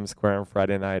through Times Square on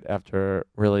Friday night after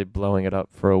really blowing it up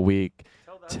for a week,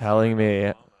 telling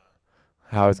me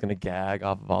how I was going to gag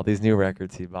off of all these new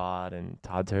records he bought and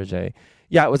Todd Terje.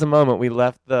 Yeah, it was a moment. We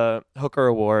left the Hooker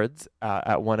Awards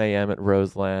at 1 a.m. at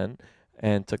Roseland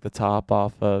and took the top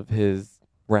off of his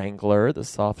Wrangler, the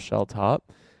soft shell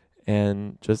top,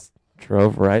 and just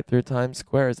drove right through Times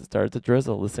Square as it started to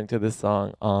drizzle, listening to this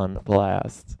song on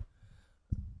blast.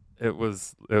 It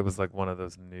was like one of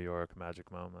those New York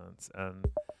magic moments. And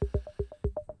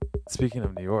speaking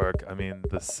of New York, I mean,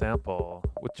 the sample,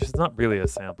 which is not really a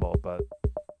sample, but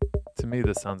to me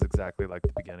this sounds exactly like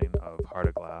the beginning of Heart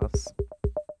of Glass.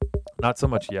 Not so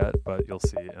much yet, but you'll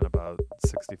see in about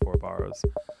 64 bars.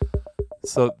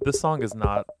 So this song is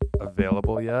not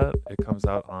available yet. It comes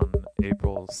out on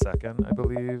April 2nd, I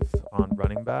believe, on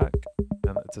Running Back.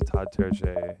 And it's a Todd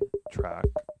Terje track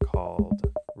called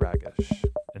Raggish.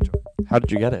 Enjoy. How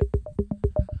did you get it?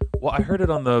 Well, I heard it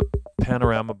on the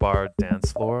Panorama Bar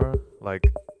dance floor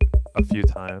like a few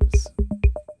times.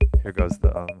 Here goes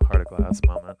the Heart of Glass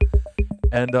moment.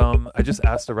 And I just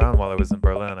asked around while I was in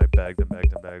Berlin. I begged and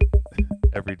begged and begged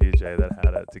every DJ that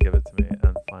had it to give it to me.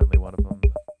 And finally one of them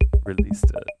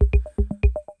released it.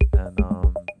 And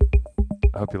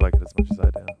I hope you like it as much as I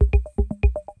do.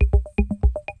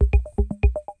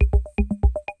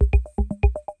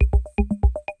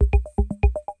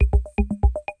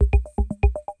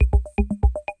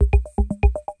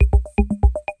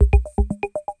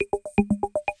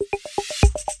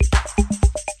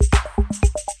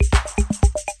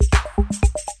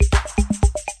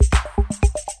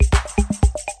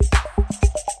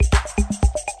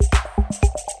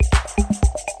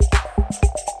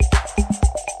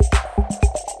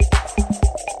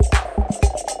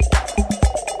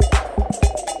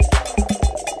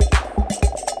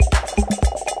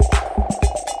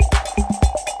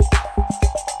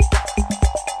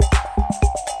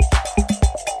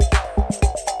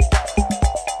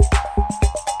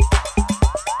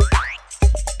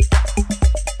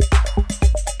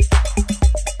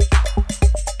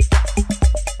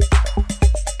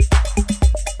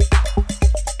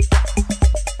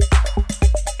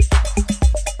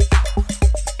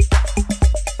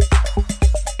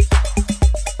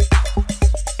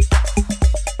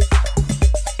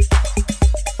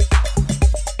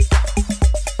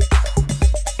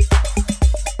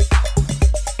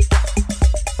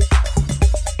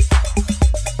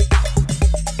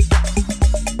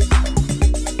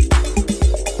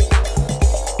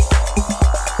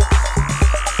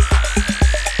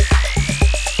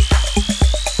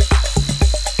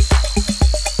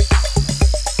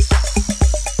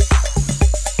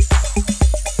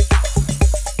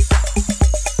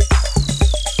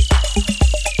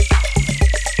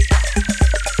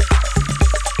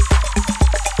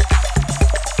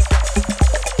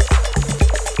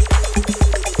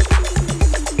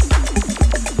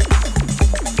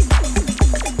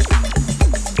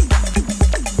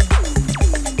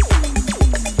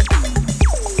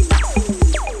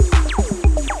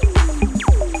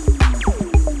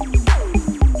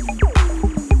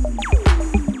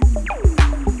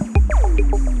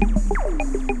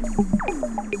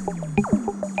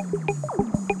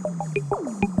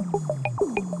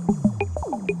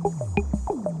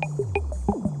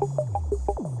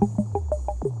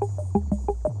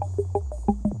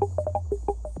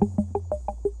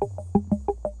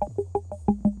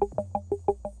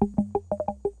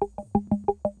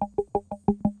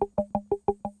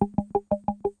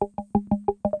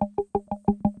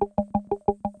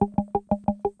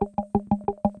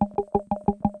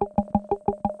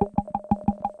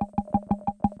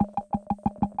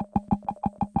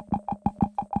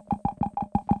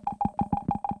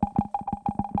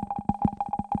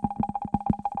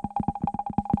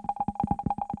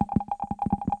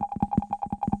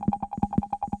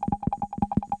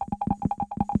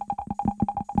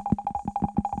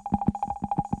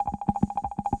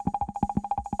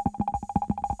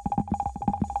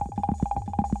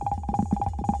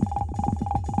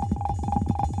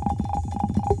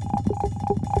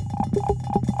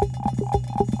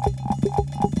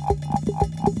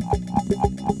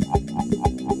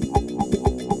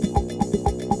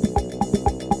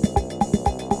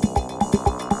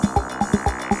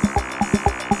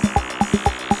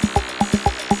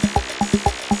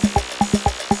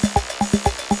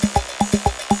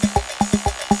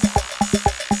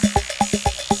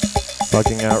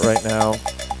 bugging out right now,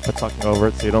 but talking over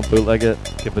it so you don't bootleg it.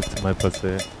 Give it to my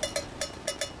pussy.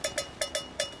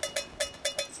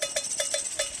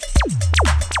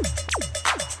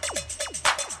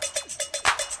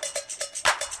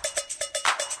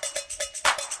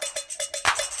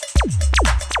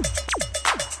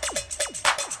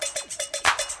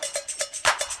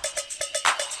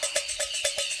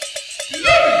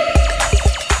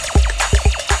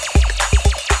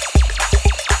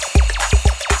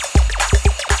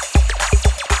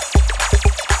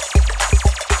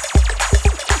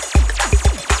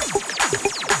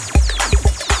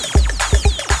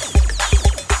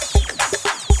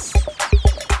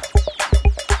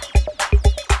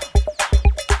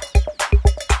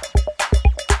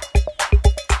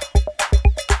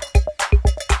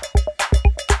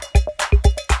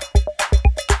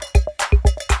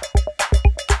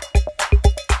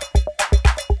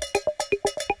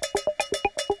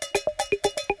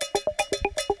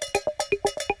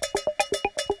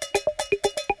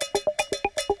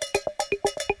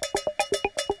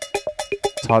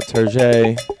 Todd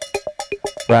Terje,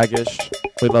 Ragish.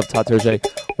 We love Todd Terje.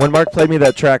 When Mark played me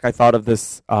that track, I thought of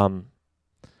this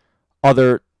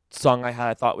other song I had.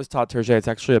 I thought was Todd Terje. It's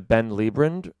actually a Ben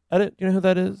Liebrand edit. You know who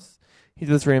that is? He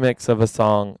did this remix of a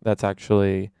song that's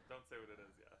actually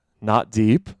not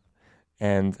deep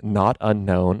and not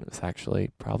unknown. It's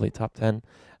actually probably top 10.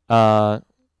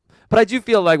 But I do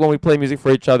feel like when we play music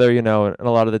for each other, you know, and a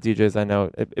lot of the DJs I know,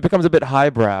 it becomes a bit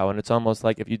highbrow, and it's almost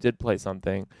like if you did play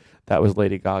something that was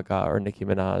Lady Gaga or Nicki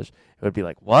Minaj, it would be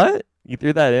like, what? You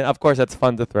threw that in? Of course, that's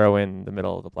fun to throw in the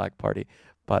middle of the Black Party.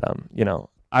 But, you know,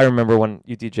 I remember when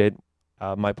you DJ'd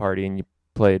my party and you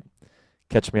played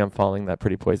Catch Me I'm Falling, that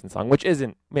Pretty Poison song, which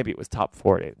isn't, maybe it was top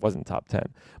 40, it wasn't top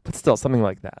 10, but still something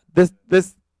like that. This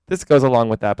goes along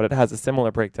with that, but it has a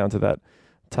similar breakdown to that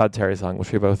Todd Terry song,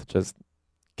 which we both just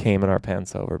came in our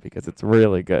pants over because it's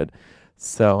really good.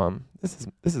 So this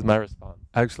is my response.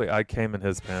 Actually, I came in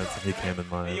his pants and he came in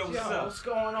mine. Yo, what's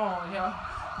going on, yo?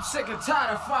 I'm sick and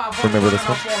tired of 5 Remember this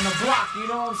up on the block, you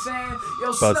know what I'm saying? Yo,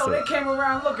 Bust Snow, it. they came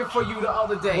around looking for you the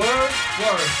other day. Word,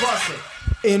 bust it.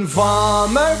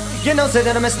 Informer, you know, say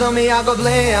that I'm a snowman, I go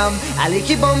blame. Ali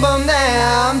keep boom boom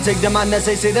damn. Take the man that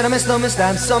say that I'm a snowman,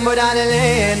 stamp somewhere down the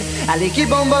lane. Ali keep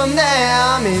boom boom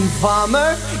damn.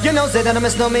 Informer, you know, say that I'm a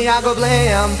snowman, I go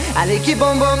blame. Ali keep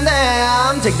boom boom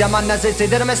damn. Take the man that say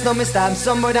that I'm a snowman, stamp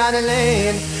somewhere down the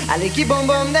lane. Ali keep boom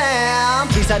boom damn.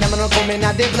 Please, I don't come in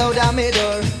and they blow down my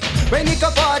door. Rain it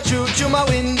up all through my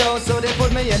window, so they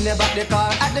put me in the back the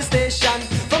car at the station.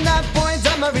 From that point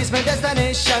I'ma reach my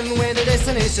destination, where the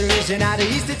destination region at the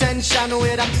east detention.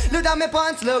 Where I look down my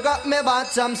pants, look up my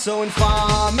bottom. So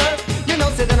informer, you know,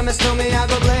 say that I'm a snowman, I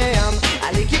go blame.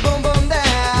 I like it boom boom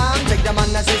down. Take the man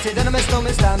that say that I'm a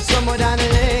snowman, stamp somewhere down the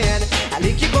lane. I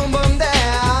like it boom boom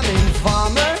down.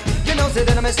 Informer, you know, say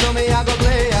that I'm a snowman, I go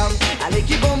blame. I like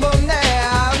it boom boom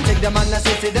down. Take the man that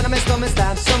say that I'm a snowman,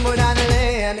 stamp somewhere down the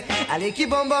lane. I like it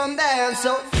boom boom down.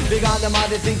 So big on them all,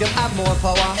 they think they have more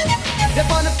power. They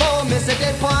on the phone, me say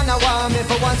they wanna want me.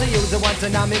 For once I use it, once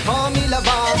and now me call me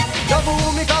lover. Love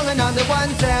who me calling on the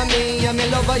one tell me. I'm me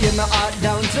lover, you my heart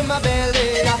down to my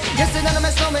belly. Yes, and then I'm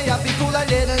a snowman, I be cool a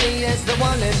little. Yes, the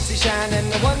one MC Shine and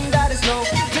the one that is snow.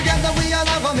 Together we all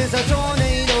have 'em, is a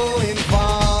tornado.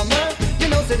 Informer,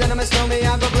 you know, say that I'm a snowman,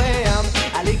 I go blame.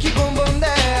 I like it boom boom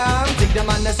down. Take the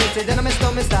man that say that I'm a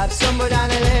snowman, stop somewhere down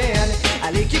the lane.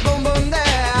 I like it boom boom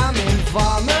down.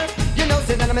 Informer, you know,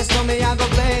 say that I'm a snowman, I go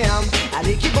blame. I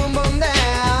like it boom boom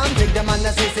down. Take the man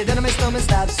that say that I'm a snowman,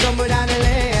 stop somewhere down the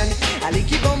lane. I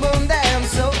like it boom boom down.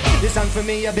 So listen for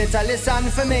me, you better listen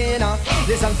for me now.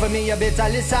 Listen for me, you better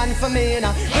listen for me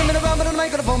now. Bring me the rubber and the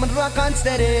microphone and rock on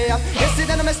steady. You see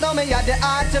that I'm a snowman, you the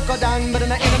art to go down, but I'm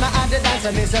not in and out the dance.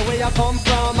 I miss where you come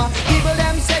from. People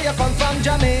them say you come from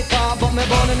Jamaica, but me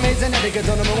born and raised in the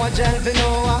ghetto, no me want you to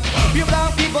know. You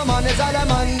black people, man, is all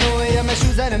I'm on know. Yeah, my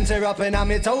shoes and them tear up and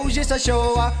my toes just a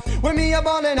show. When me a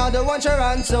born and I don't want you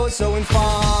run so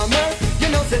informer. You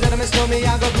know, say that I'm a snowman,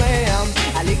 I go blame.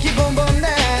 I like it boom boom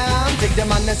down. Take the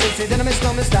man that say that I'm a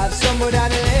snowman, stop somewhere down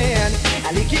the lane.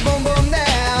 I like it boom boom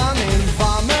down.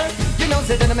 Informer, you know,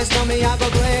 say that I'm a snowman, I go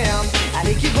blame. I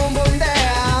like it boom boom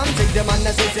down. Take the man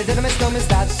that say that I'm a snowman,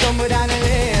 stop somewhere down the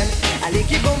lane. I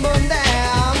like it boom boom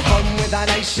down. Come with a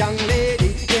nice young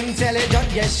lady, intelligent,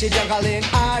 yes she juggling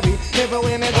Ari.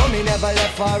 Everywhere me go, me never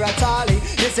left for a tally.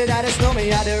 You say that it's no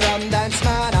me at the rum dance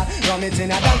man. Rum it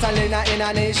in a dance hall in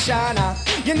a nation.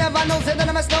 You never know, say that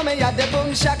I'm a snowman at the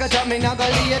boom shaka. Tell me now go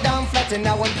lay it down flat in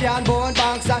that one can bone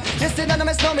box. You say that I'm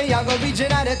a snowman, I go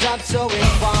reaching at the top. So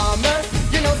informer,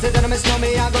 you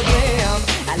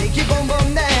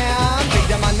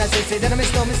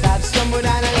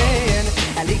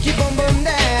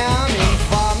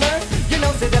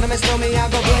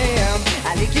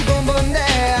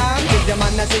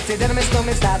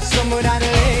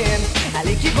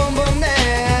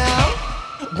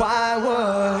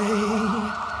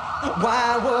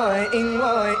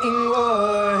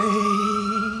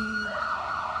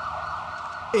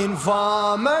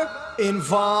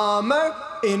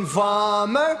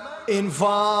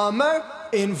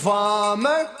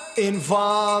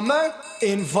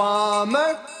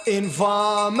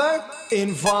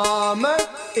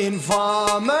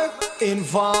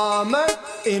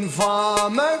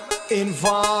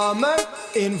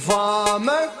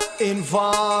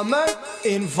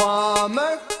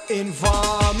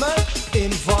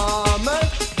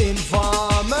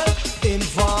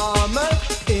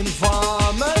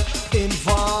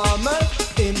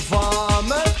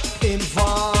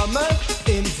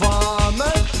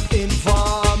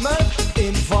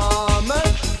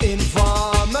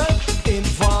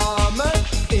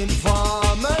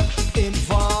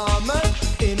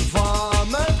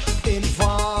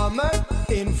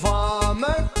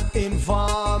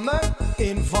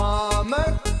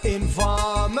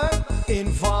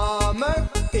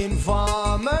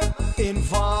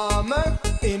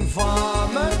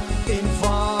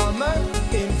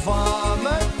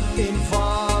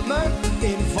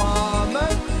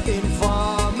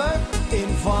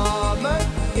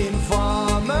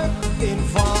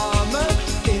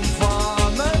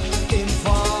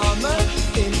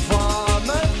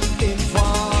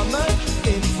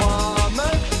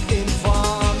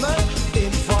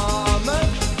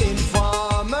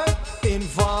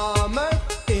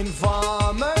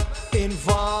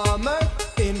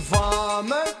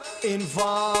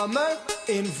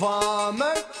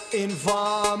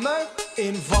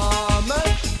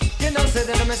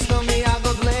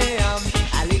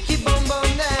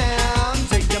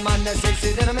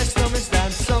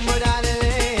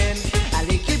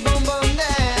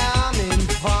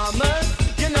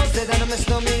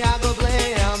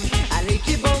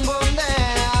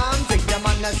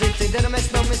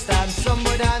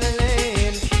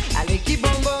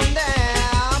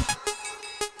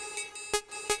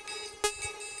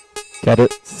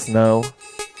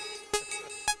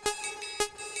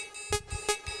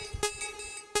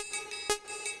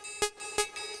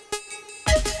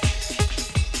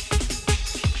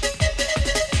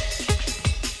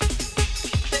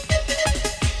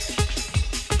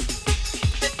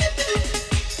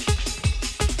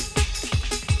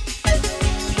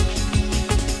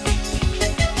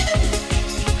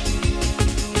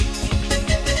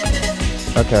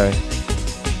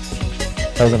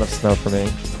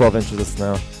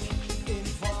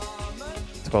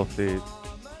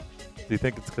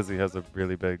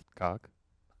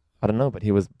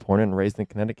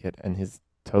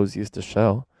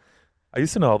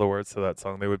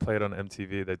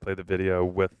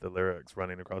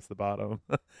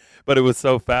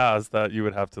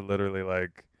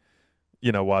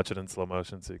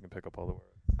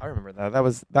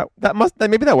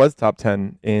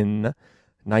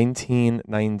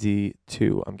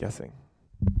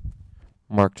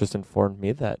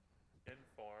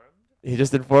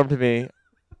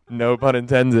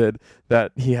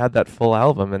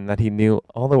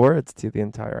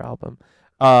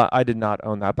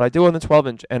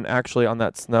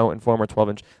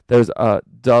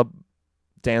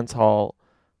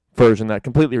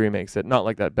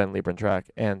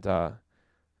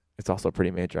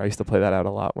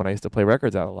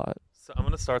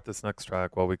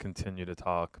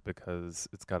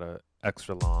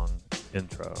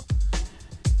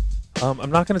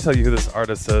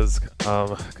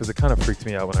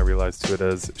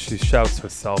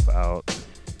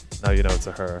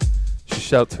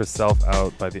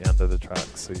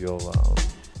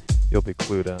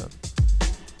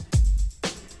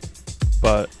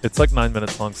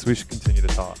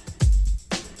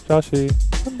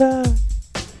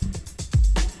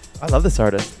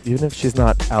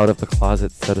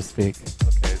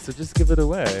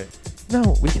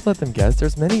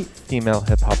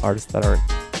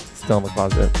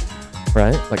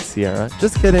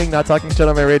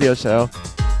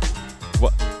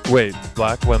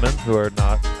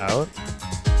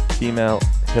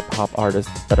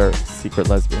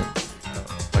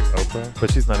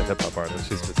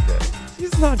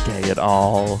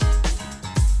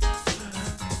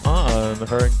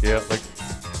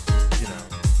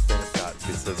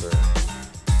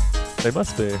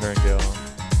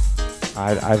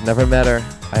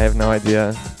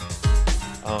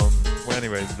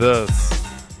Anyway, this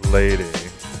lady,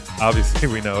 obviously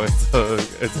we know it's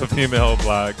a female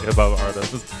black hip hop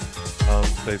artist,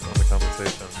 based on the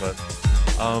conversation, but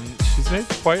she's made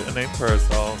quite a name for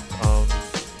herself.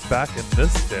 Back in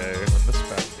this day, when this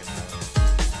track came out,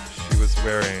 she was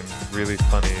wearing really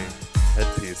funny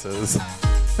headpieces.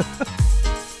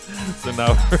 So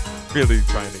now we're really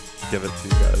trying to give it to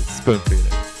you guys, spoon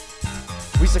feeding.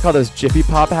 We used to call those Jiffy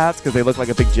Pop hats because they look like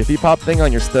a big Jiffy Pop thing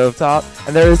on your stovetop.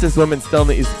 And there is this woman still in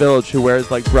the East Village who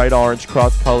wears like bright orange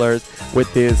cross colors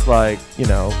with these like, you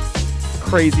know,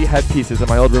 crazy headpieces. And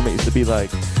my old roommate used to be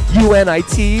like,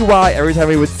 UNITY every time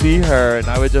we would see her, and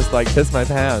I would just like piss my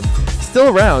pants.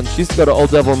 Still around. She used to go to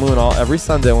Old Devil Moon every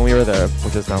Sunday when we were there,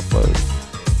 which is now closed.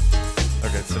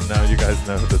 Okay, so now you guys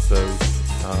know who this is.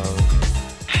 How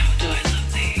do I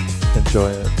love thee? Enjoy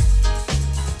it.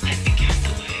 Let me count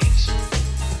the ways.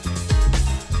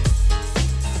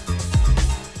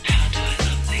 How do I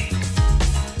love thee?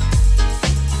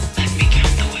 Let me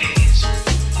count the ways.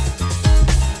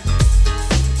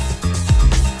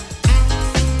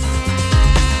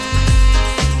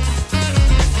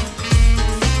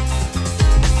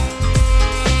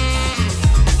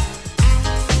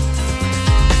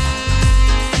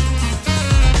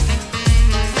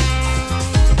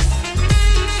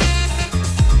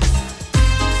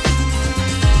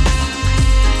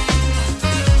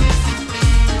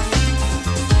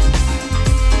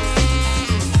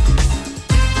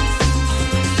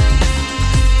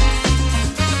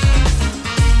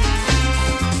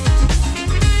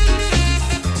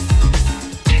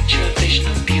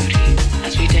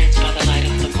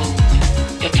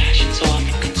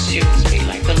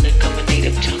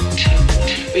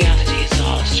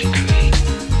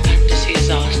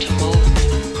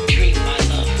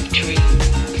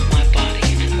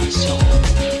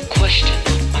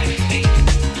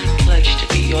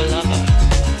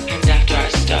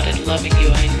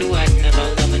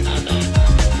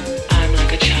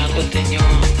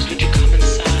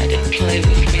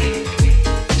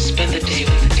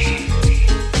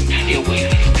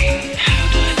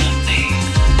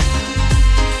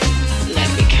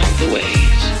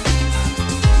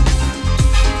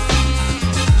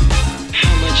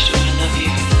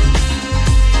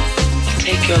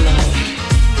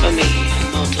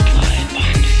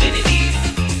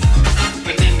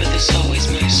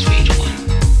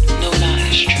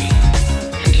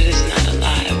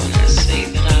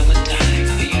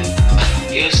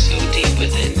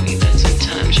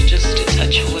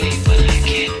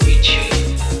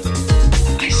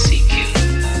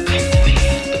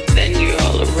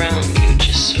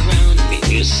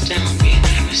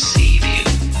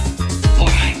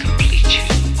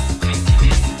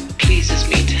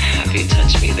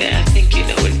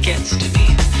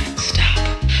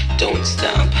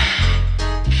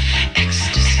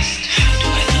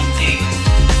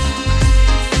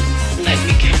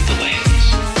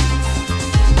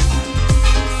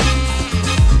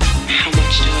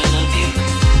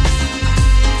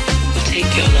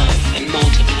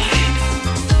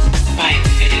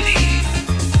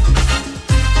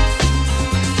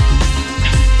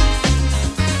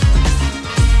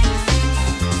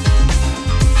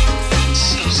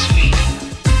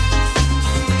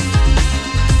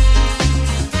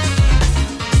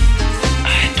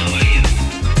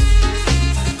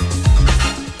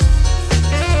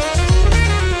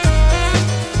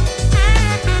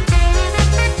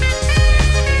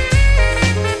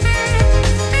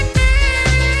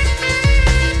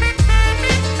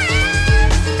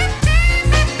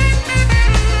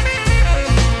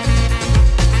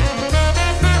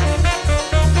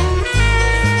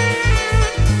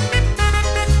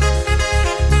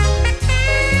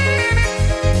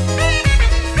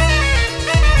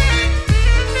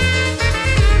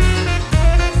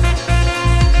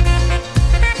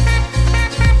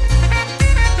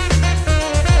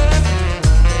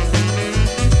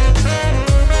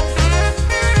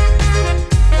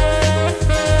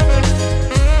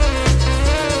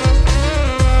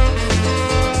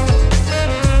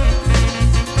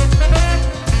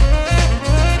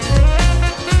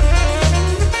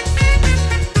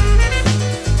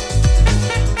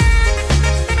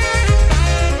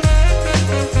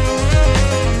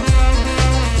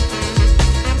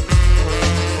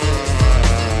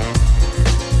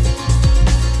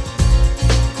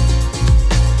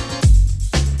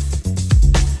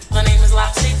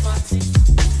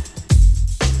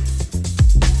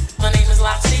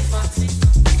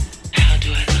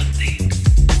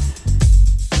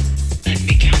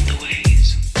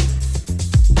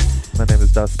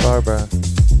 Das Barber.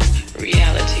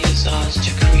 Reality is ours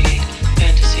to create,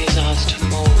 fantasy is ours to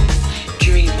mold.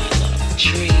 Dream, my love,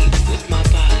 dream with my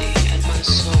body and my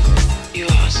soul. You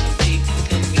are so deep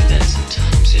within me that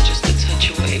sometimes you're just a touch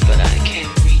away, but I can't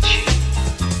reach you.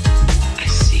 I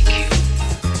seek you,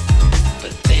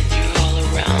 but then you're all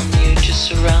around me. You just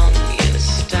surround me and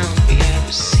astound me. I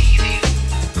receive you,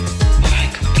 or I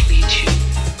complete you.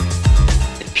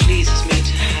 It pleases me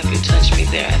to have you touch me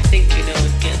there. I think you know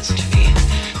it gets to me.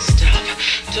 Stop,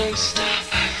 don't stop.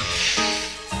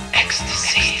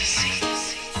 Ecstasy.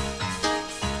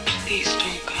 Please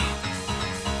don't go.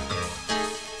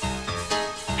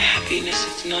 Happiness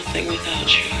is nothing without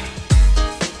you.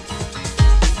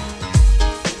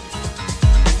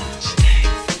 Stay.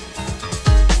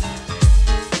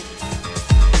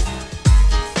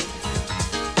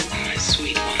 My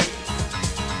sweet one.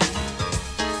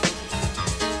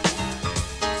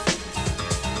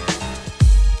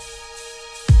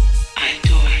 I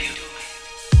adore you.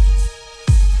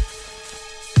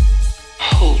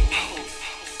 Hold me.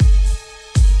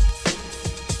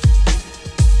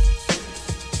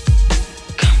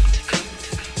 Come to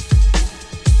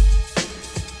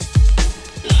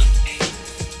love me.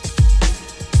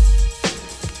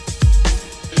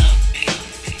 Love me.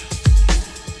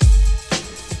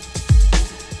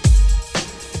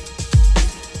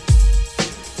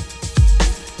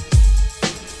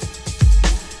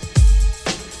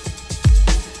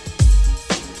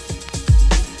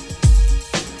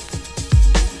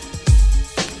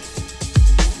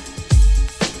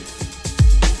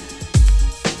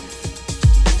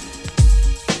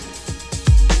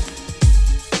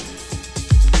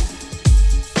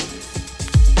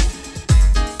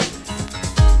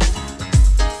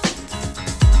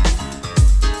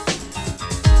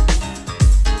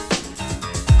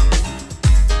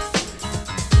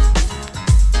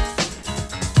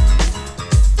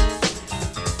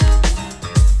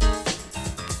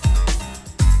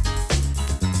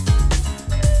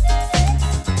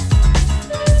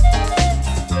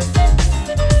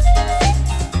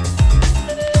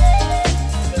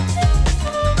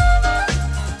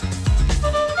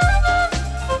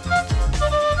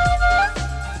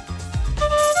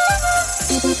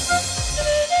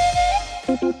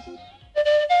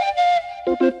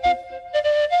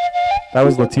 That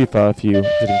was Latifah, if you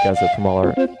didn't guess it from all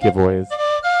our giveaways.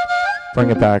 Bring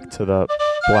it back to the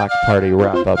Black Party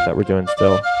wrap-up that we're doing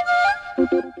still.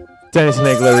 Dennis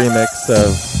Nagler remix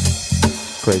of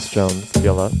Grace Jones,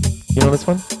 Viola. You know this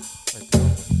one?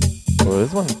 Oh,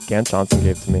 this one Gant Johnson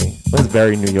gave to me. It was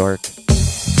very New York.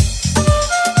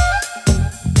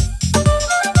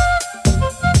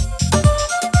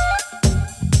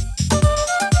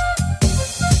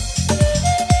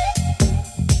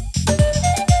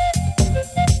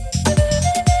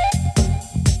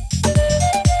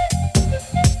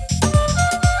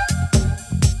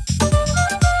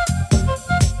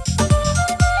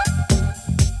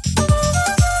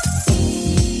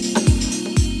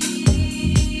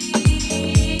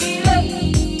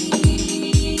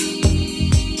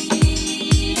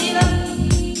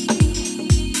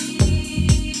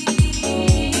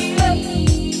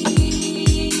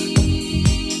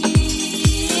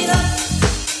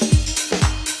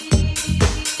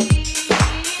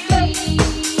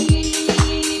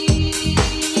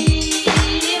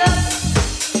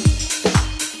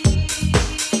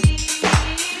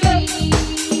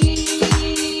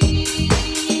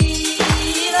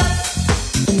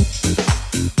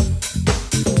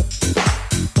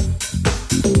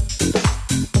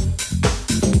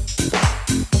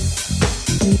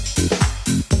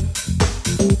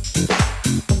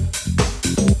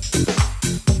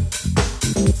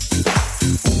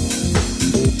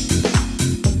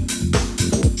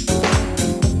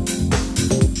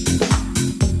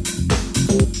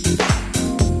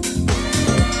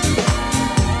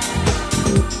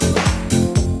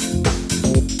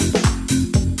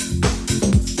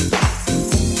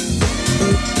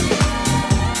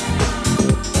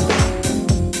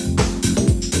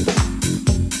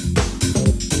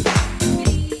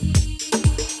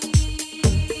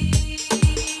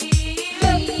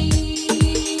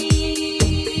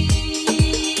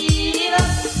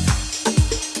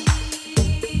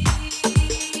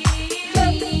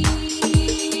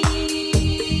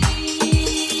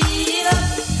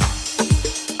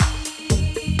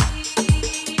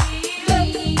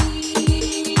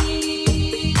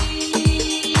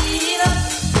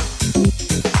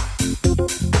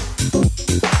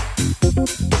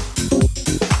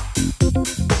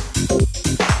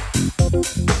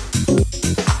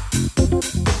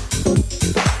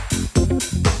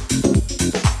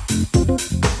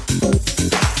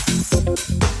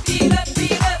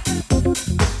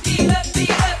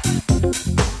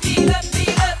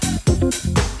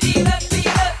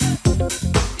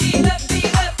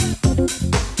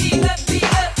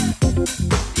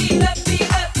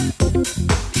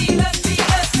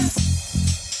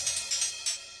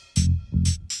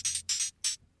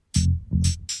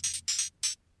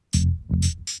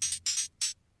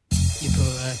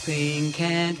 thing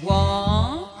can't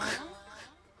walk,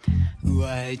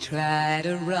 why try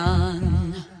to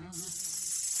run?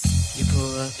 You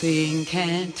poor thing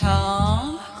can't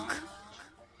talk,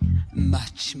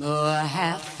 much more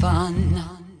have fun.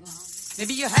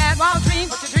 Maybe you had wild dreams,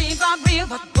 but your dreams aren't real.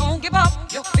 But don't give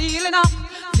up, you're feeling up.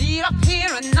 Feel up here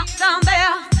and not down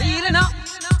there. Feeling up,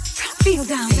 feel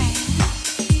down there.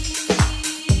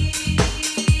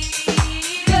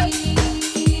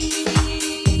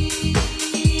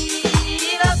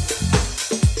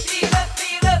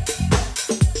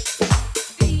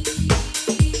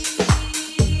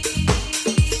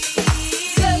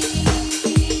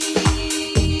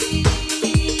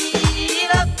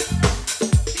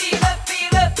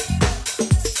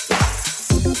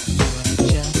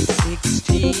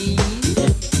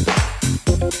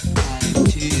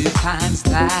 Times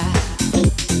that.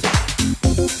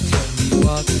 Tell me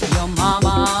what's your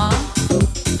mama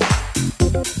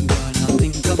gonna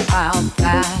think about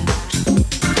that?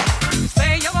 You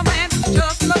say you're a man, but you're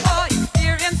just a boy,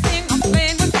 experiencing or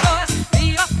playing with toys.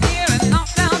 Feel up here and not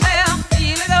down there.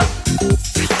 Feel it up,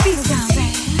 feel down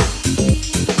there.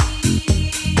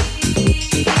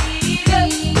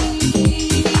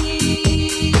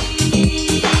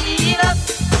 Feel up,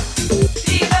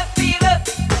 feel up, feel up.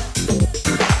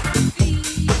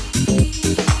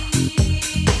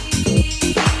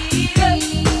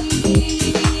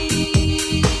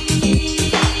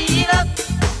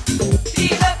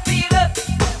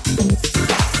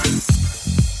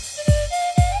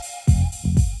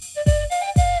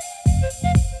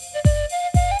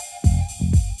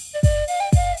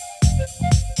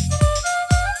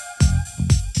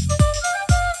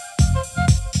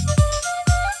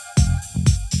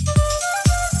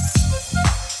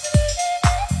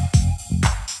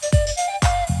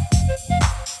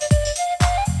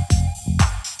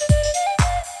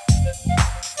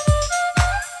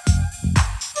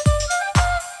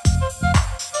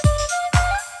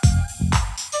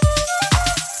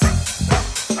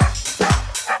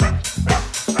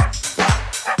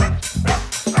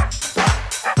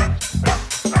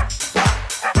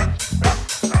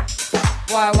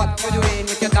 Boy, what you doing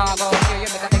with your dog out here? You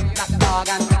better take that dog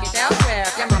and take it elsewhere.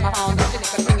 If your mama found out your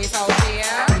little thing is out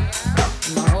here,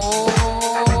 in a whole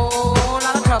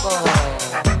lot of trouble,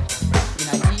 in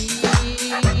a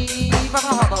heap of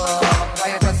trouble. Boy,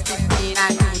 you're just 15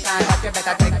 and 2 times, but you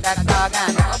better take that dog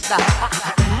and up that.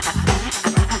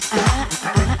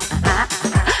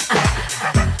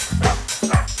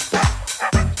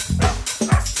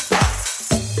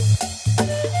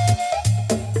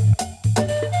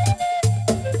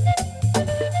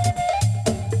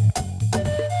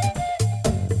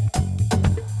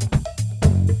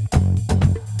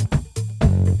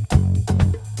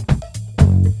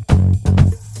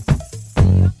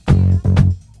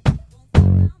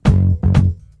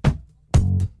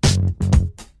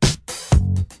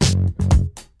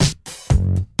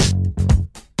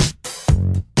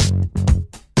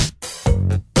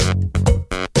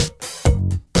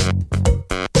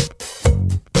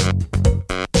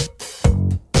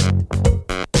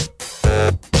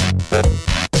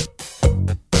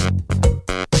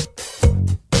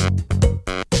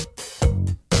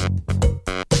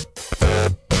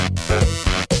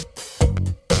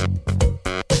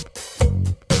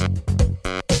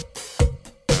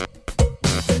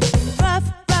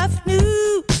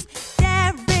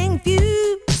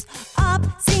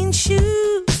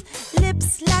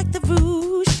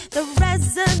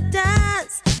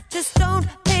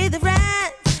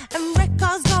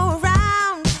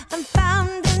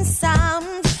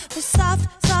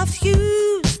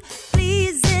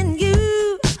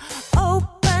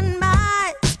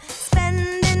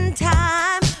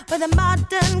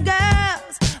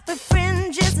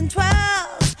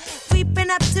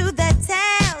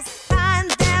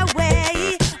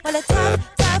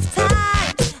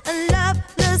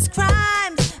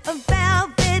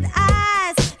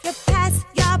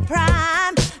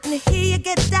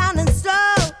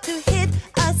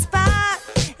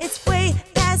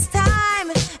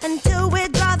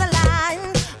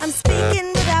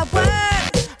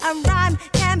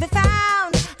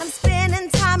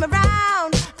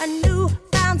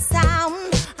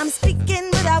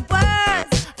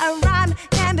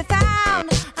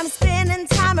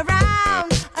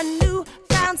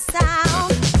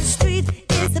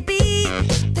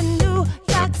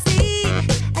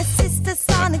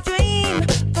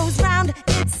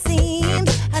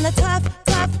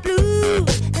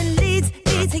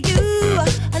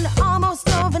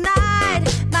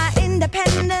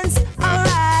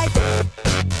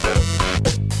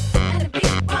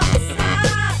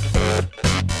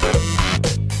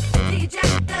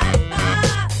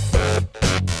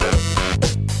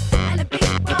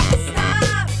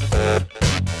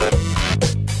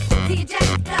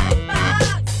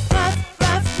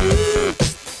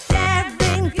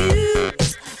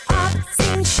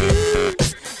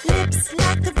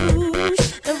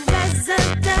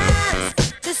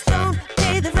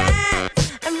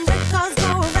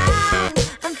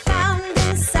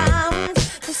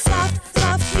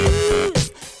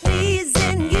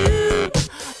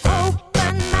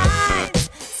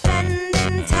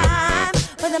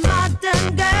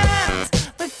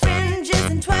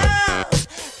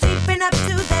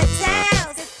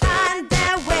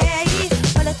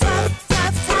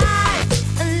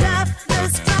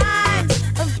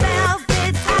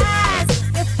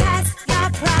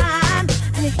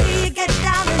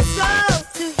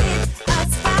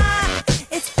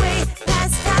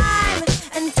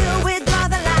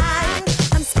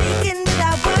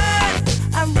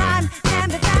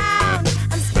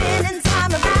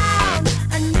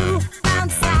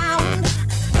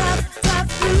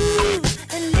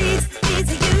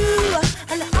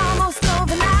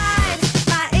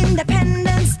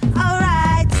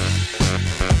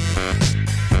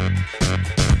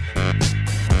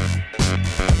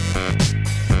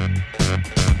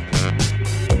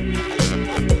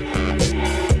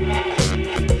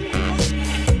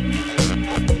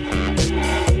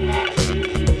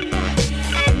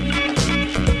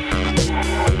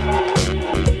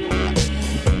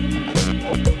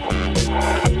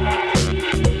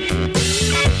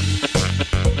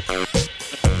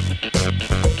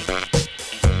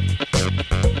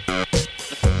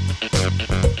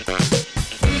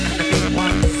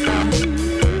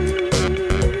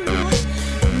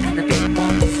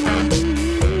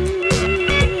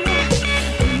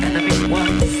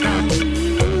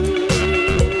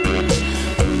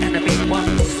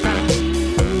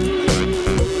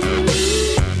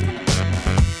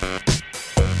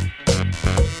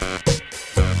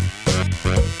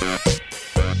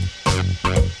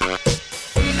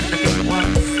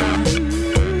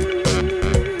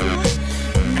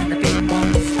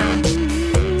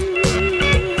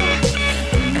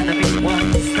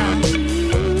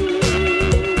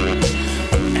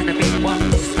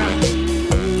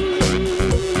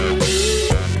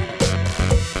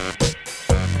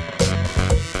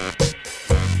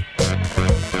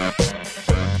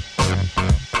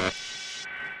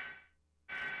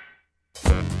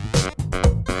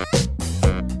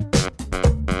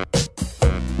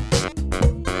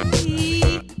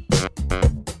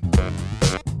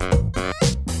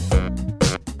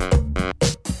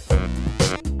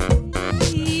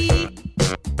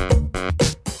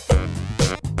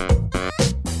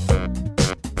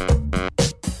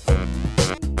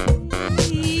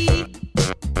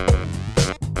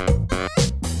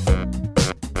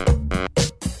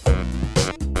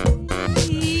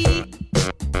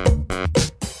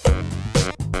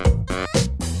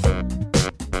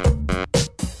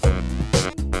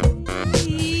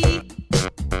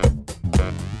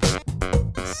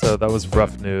 That was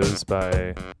Rough News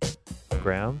by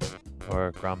Graham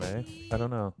or Grame. I don't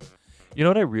know. You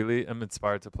know what I really am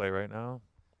inspired to play right now?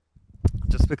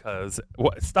 Just because.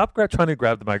 Stop trying to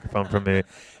grab the microphone from me. You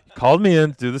called me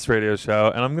in to do this radio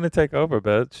show, and I'm going to take over,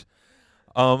 bitch.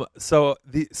 So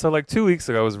like 2 weeks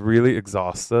ago, I was really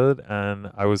exhausted,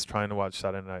 and I was trying to watch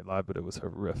Saturday Night Live, but it was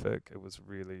horrific. It was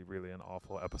really, really an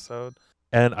awful episode.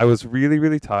 And I was really,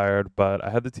 really tired, but I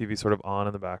had the TV sort of on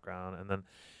in the background, and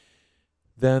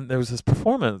then there was this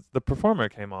performance. The performer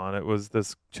came on. It was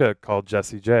this chick called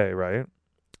Jessie J, right?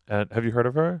 And have you heard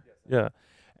of her? Yes. Yeah.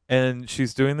 And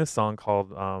she's doing this song called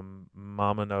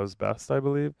Mama Knows Best, I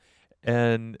believe.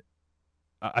 And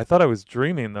I thought I was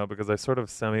dreaming, though, because I sort of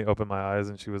semi-opened my eyes,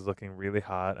 and she was looking really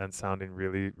hot and sounding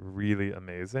really, really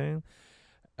amazing.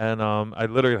 And I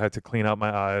literally had to clean out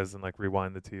my eyes and like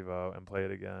rewind the TiVo and play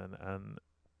it again. And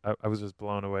I was just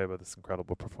blown away by this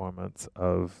incredible performance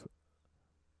of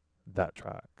that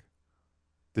track.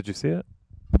 Did you see it?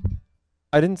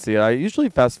 I didn't see it. I usually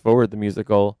fast forward the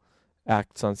musical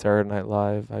acts on Saturday Night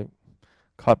Live. I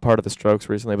caught part of the Strokes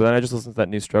recently, but then I just listened to that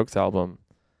new Strokes album.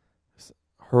 It's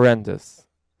horrendous.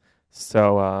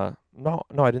 So, no,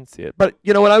 I didn't see it. But,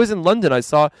 you know, when I was in London, I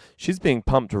saw she's being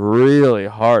pumped really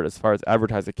hard as far as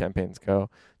advertising campaigns go.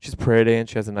 She's pretty and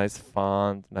she has a nice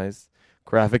font, nice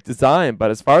graphic design.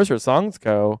 But as far as her songs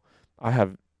go, I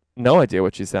have no idea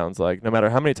what she sounds like, no matter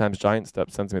how many times Giant Step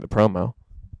sends me the promo.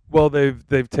 Well,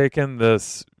 they've taken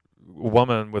this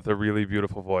woman with a really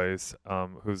beautiful voice,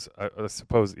 who's I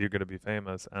suppose eager to be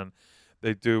famous, and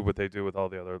they do what they do with all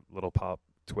the other little pop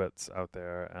twits out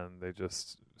there, and they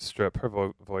just strip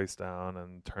her voice down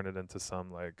and turn it into some,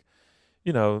 like,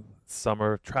 you know,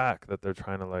 summer track that they're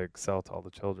trying to like sell to all the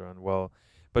children. Well,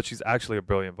 but she's actually a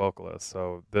brilliant vocalist,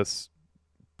 so this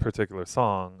particular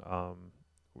song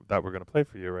that we're going to play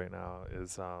for you right now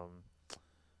is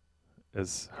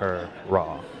her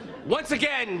Raw. Once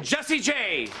again, Jessie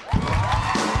J.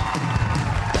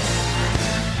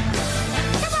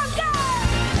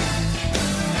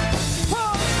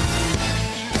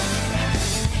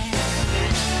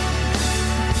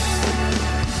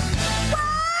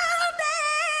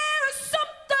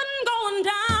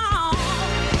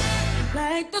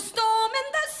 The storm in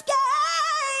the sky,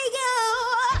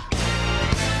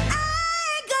 I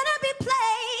gonna be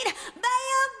played by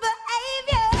your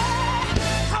behavior.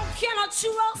 How can I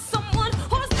trust someone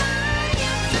who's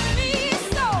lying to me?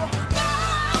 So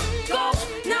go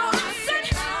now. I said,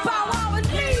 bow our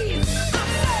knees. I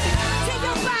said, take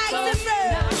your bags and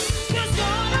run. You're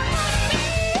gonna be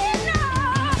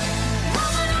now.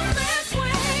 Woman on this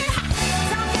way,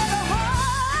 don't get a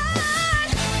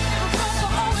heart. Papa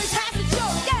always has a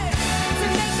joke.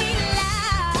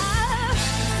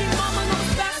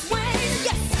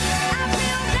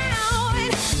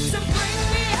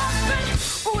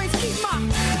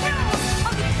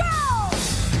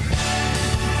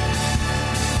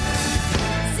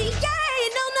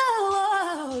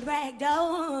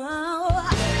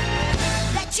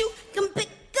 That you can pick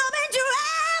up and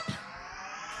drop,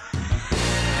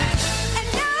 and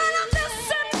none of this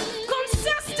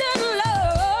inconsistent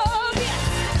love. Yes,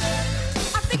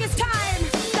 I think it's time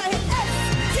to hit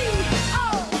S-T-O.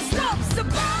 Stop the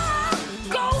ball.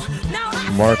 Go now.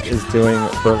 Mark is doing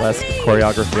burlesque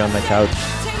choreography on the couch.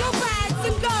 Take your bags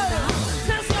and go.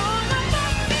 There's no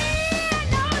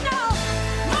no.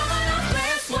 Mama knows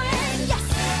best when. Yes,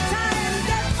 time to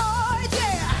get more,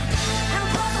 yeah. And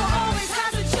Papa always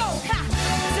has a joke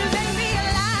to make me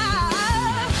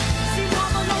alive. See,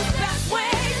 Mama knows best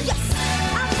when. Yes,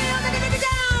 I feel that it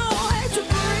down to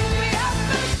bring me up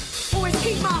and always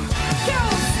keep my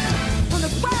girls on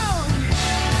the ground.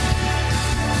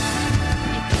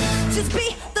 Just be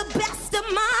the best of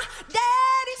my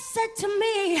daddy said to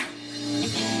me.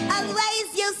 I'll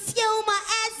raise your humor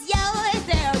as your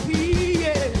therapy.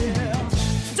 Yeah.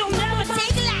 Don't ever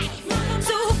take life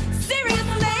too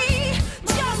seriously.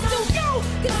 Just do you,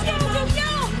 'cause you do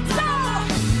you. So,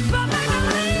 but make me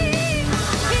believe.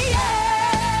 Yeah.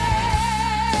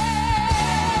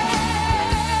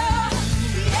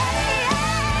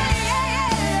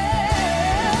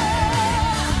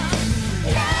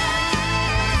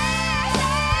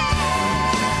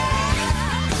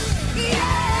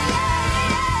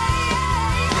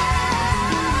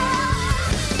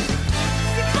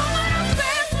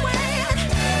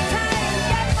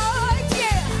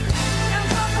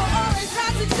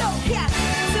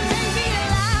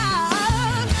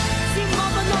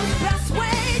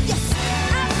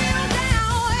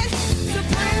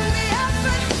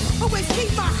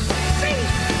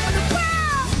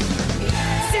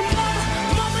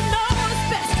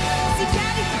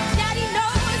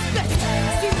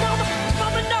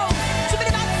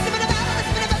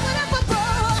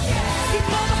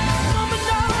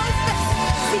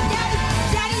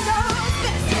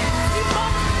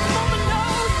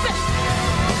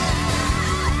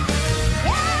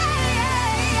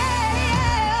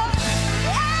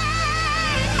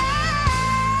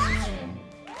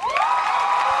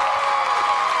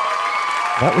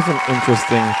 That was an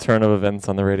interesting turn of events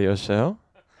on the radio show.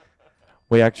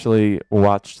 We actually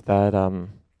watched that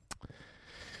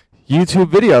YouTube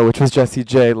video, which was Jessie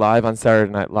J live on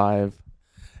Saturday Night Live.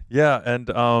 Yeah,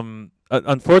 and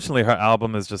unfortunately, her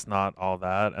album is just not all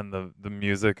that, and the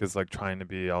music is like trying to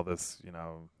be all this, you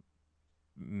know,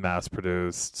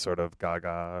 mass-produced sort of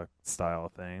Gaga style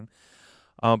thing.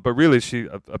 But really, she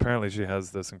apparently she has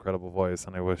this incredible voice,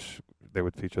 and I wish they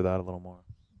would feature that a little more.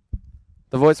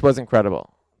 The voice was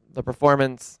incredible. The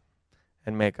performance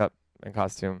and makeup and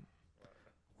costume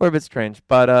were a bit strange,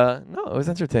 but no, it was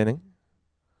entertaining.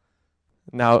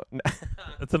 Now,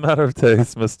 It's a matter of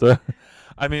taste, mister.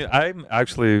 I mean, I'm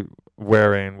actually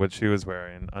wearing what she was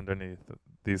wearing underneath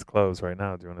these clothes right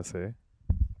now. Do you want to see?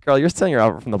 girl, you're still in your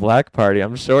outfit from the Black Party.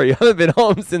 I'm sure you haven't been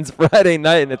home since Friday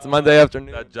night, and it's Monday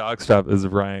afternoon. That jockstrap is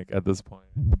rank at this point.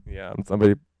 Yeah,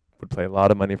 somebody would pay a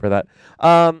lot of money for that.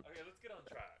 Okay, let's get on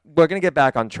track. We're going to get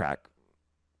back on track.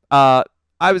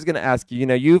 I was going to ask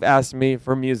you, you've asked me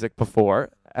for music before,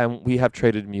 and we have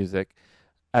traded music,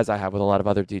 as I have with a lot of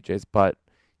other DJs, but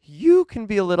you can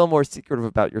be a little more secretive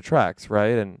about your tracks,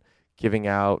 right? And giving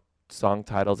out song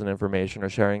titles and information or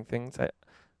sharing things.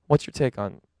 What's your take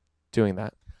on doing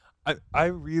that? I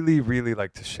really, really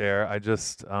like to share. I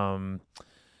just,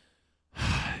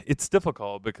 it's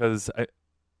difficult because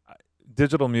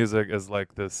digital music is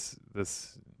like this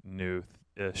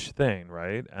new-ish thing,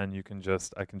 right? And I can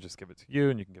just give it to you,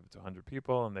 and you can give it to 100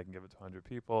 people, and they can give it to 100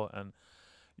 people. And,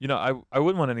 I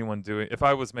wouldn't want anyone doing, if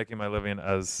I was making my living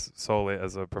solely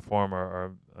as a performer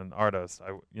or an artist,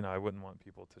 I wouldn't want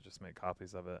people to just make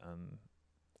copies of it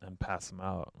and pass them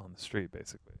out on the street,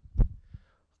 basically.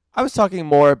 I was talking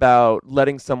more about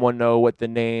letting someone know what the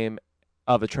name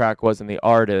of a track was and the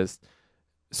artist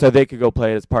so they could go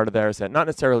play it as part of their set, not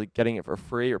necessarily getting it for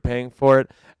free or paying for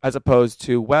it, as opposed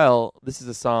to, well, this is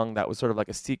a song that was sort of like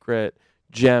a secret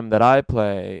gem that I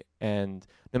play, and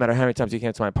no matter how many times you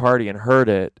came to my party and heard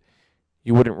it,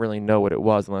 you wouldn't really know what it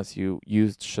was unless you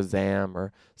used Shazam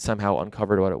or somehow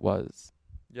uncovered what it was.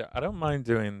 Yeah, I don't mind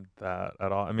doing that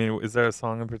at all. I mean, is there a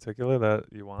song in particular that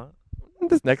you want?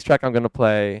 This next track I'm going to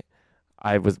play,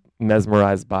 I was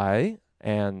mesmerized by,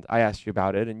 and I asked you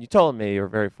about it, and you told me you were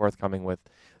very forthcoming with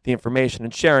the information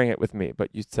and sharing it with me, but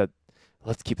you said,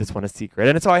 let's keep this one a secret.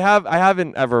 And so I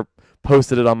haven't ever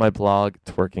posted it on my blog,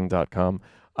 twerking.com,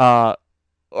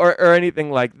 or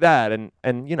anything like that. And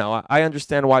I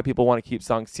understand why people want to keep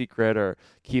songs secret or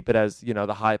keep it as,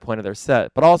 the high point of their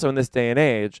set. But also in this day and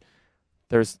age,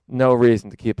 there's no reason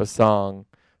to keep a song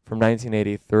from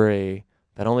 1983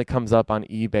 that only comes up on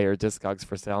eBay or Discogs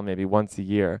for sale maybe once a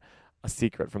year, a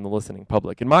secret from the listening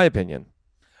public, in my opinion.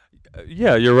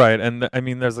 Yeah, you're right. And I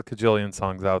mean, there's a cajillion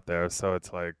songs out there. So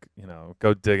it's like,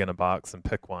 go dig in a box and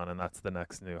pick one, and that's the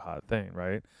next new hot thing,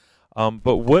 right?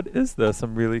 But what is this?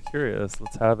 I'm really curious.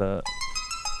 Let's have it.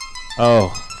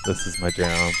 Oh, this is my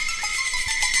jam.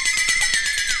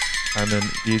 I'm in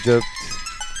Egypt.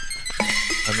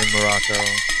 I'm in Morocco.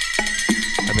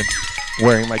 I'm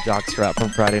wearing my jockstrap from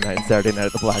Friday night and Saturday night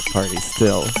at the Black Party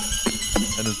still.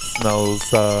 And it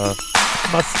smells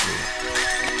musky.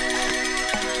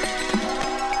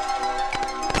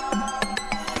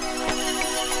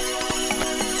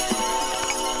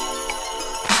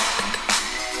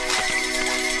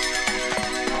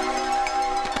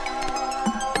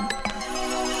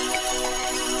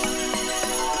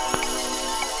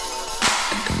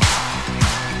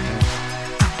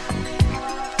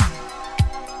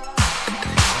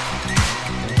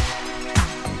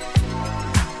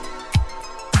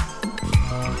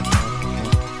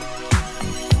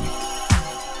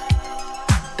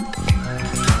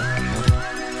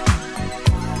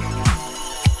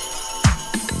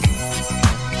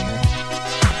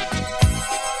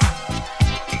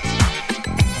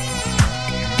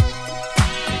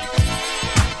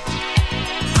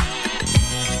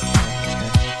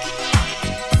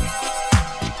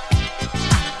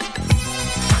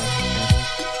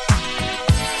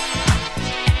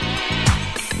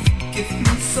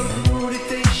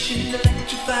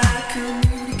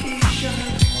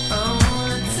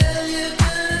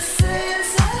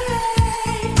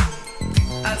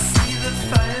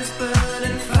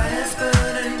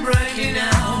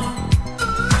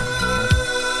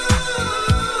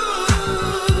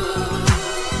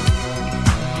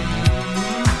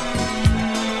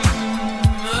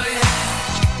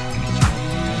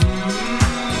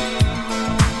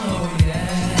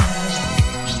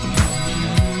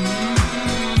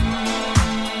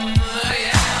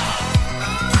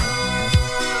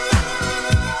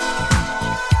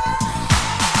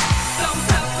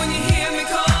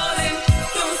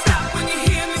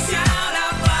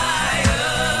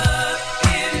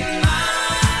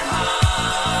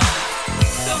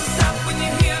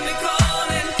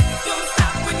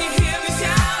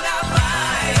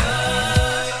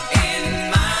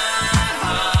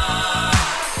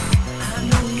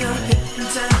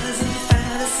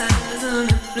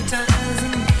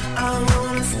 hypnotizing. I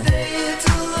wanna stay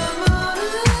till the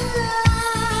morning.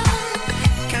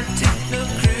 Can't take no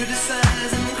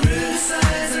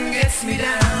criticizing gets me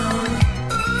down.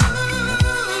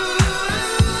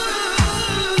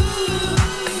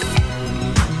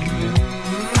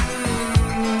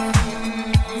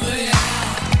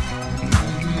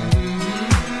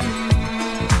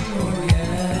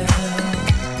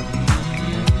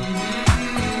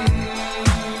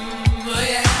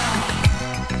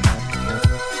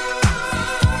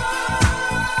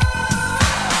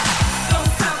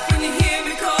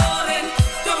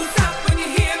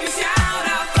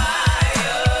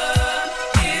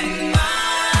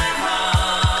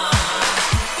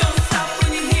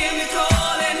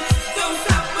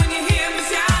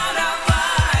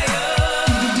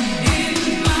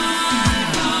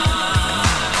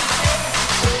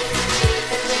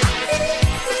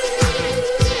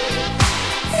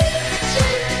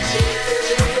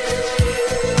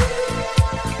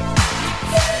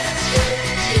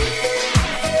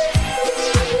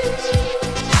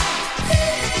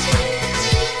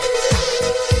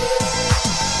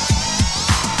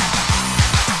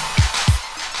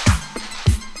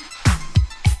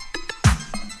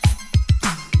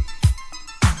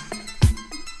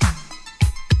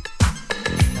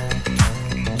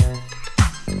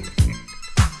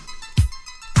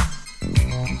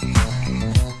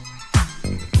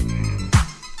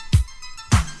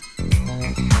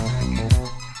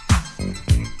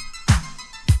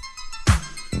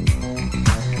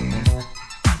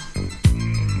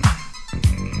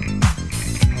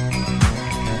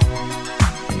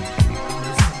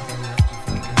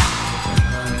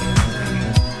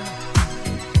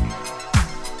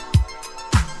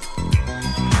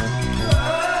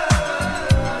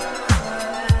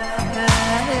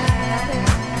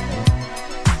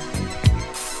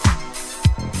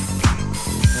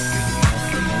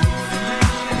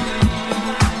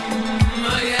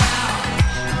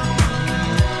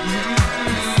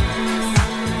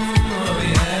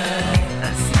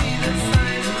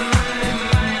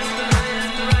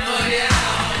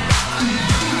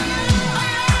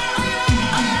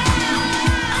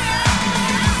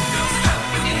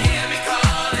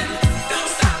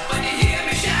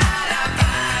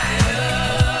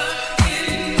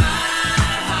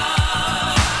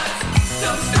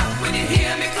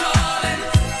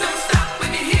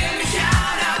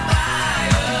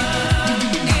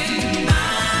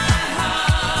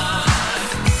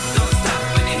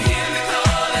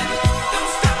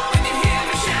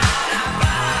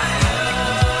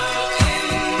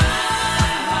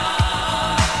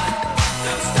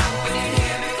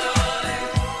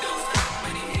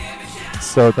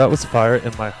 So that was Fire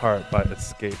in My Heart by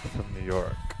Escape from New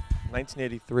York.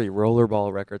 1983,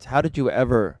 Rollerball Records. How did you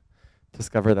ever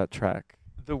discover that track?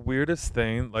 The weirdest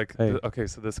thing, like, Hey. okay,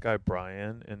 so this guy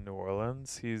Brian in New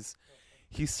Orleans, he's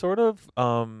sort of,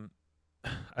 I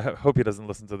hope he doesn't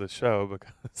listen to the show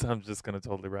because I'm just gonna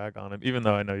totally rag on him, even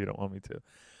though I know you don't want me to.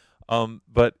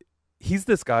 But he's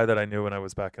this guy that I knew when I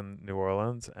was back in New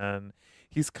Orleans, and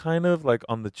he's kind of like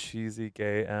on the cheesy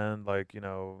gay end, like, you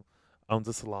know, owns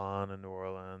a salon in New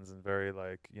Orleans and very,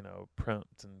 like, you know,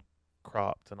 primped and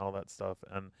cropped and all that stuff.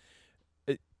 And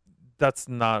that's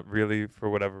not really, for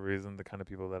whatever reason, the kind of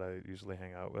people that I usually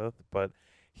hang out with. But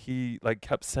he, like,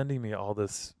 kept sending me all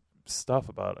this stuff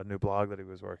about a new blog that he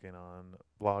was working on,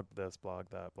 blog this, blog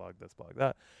that, blog this, blog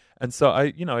that. And so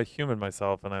I humaned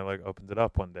myself, and I, like, opened it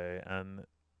up one day, and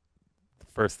the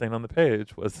first thing on the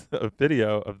page was a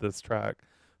video of this track,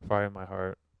 Fire in My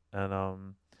Heart.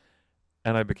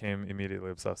 And I became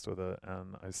immediately obsessed with it,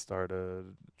 and I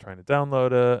started trying to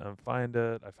download it and find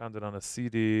it. I found it on a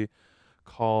CD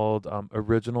called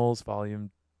Originals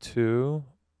Volume 2.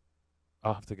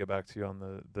 I'll have to get back to you on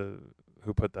the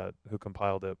who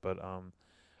compiled it, but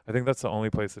I think that's the only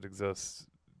place it exists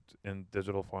in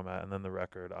digital format, and then the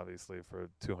record, obviously, for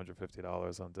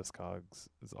 $250 on Discogs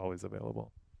is always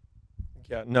available.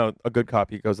 Yeah, no, a good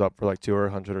copy goes up for like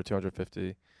 200 or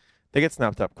 250. They get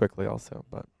snapped up quickly also,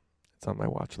 but it's on my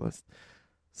watch list.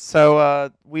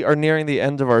 So we are nearing the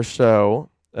end of our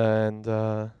show, and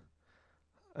I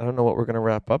don't know what we're going to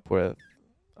wrap up with.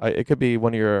 It could be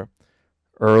one of your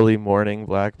early morning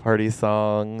Black Party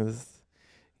songs.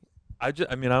 I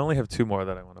only have two more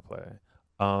that I want to play,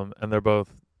 and they're both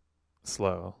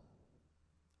slow.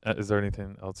 Is there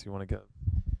anything else you want to get?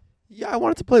 Yeah, I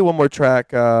wanted to play one more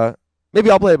track.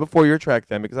 Maybe I'll play it before your track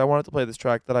then, because I wanted to play this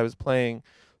track that I was playing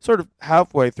sort of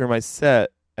halfway through my set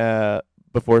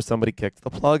before somebody kicked the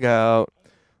plug out.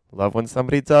 Love when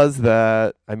somebody does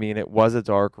that. I mean, it was a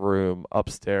dark room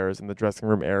upstairs in the dressing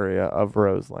room area of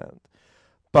Roseland.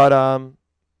 But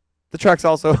the track's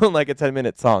also like a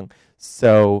 10-minute song,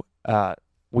 so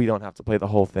we don't have to play the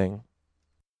whole thing.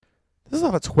 This is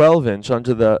off a 12-inch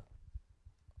under the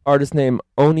artist name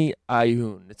Oni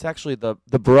Ayun. It's actually the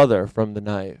brother from The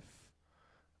Knife.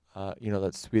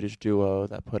 That Swedish duo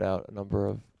that put out a number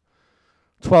of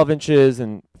 12 inches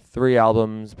and 3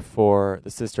 albums before the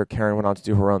sister Karen went on to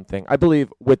do her own thing. I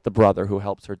believe with the brother who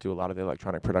helps her do a lot of the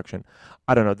electronic production.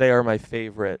 I don't know. They are my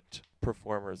favorite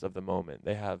performers of the moment.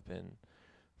 They have been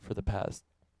for the past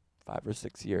 5 or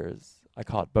 6 years. I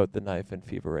caught both The Knife and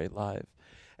Fever Ray live.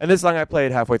 And this song I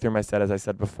played halfway through my set, as I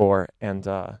said before, and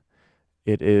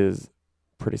it is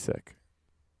pretty sick.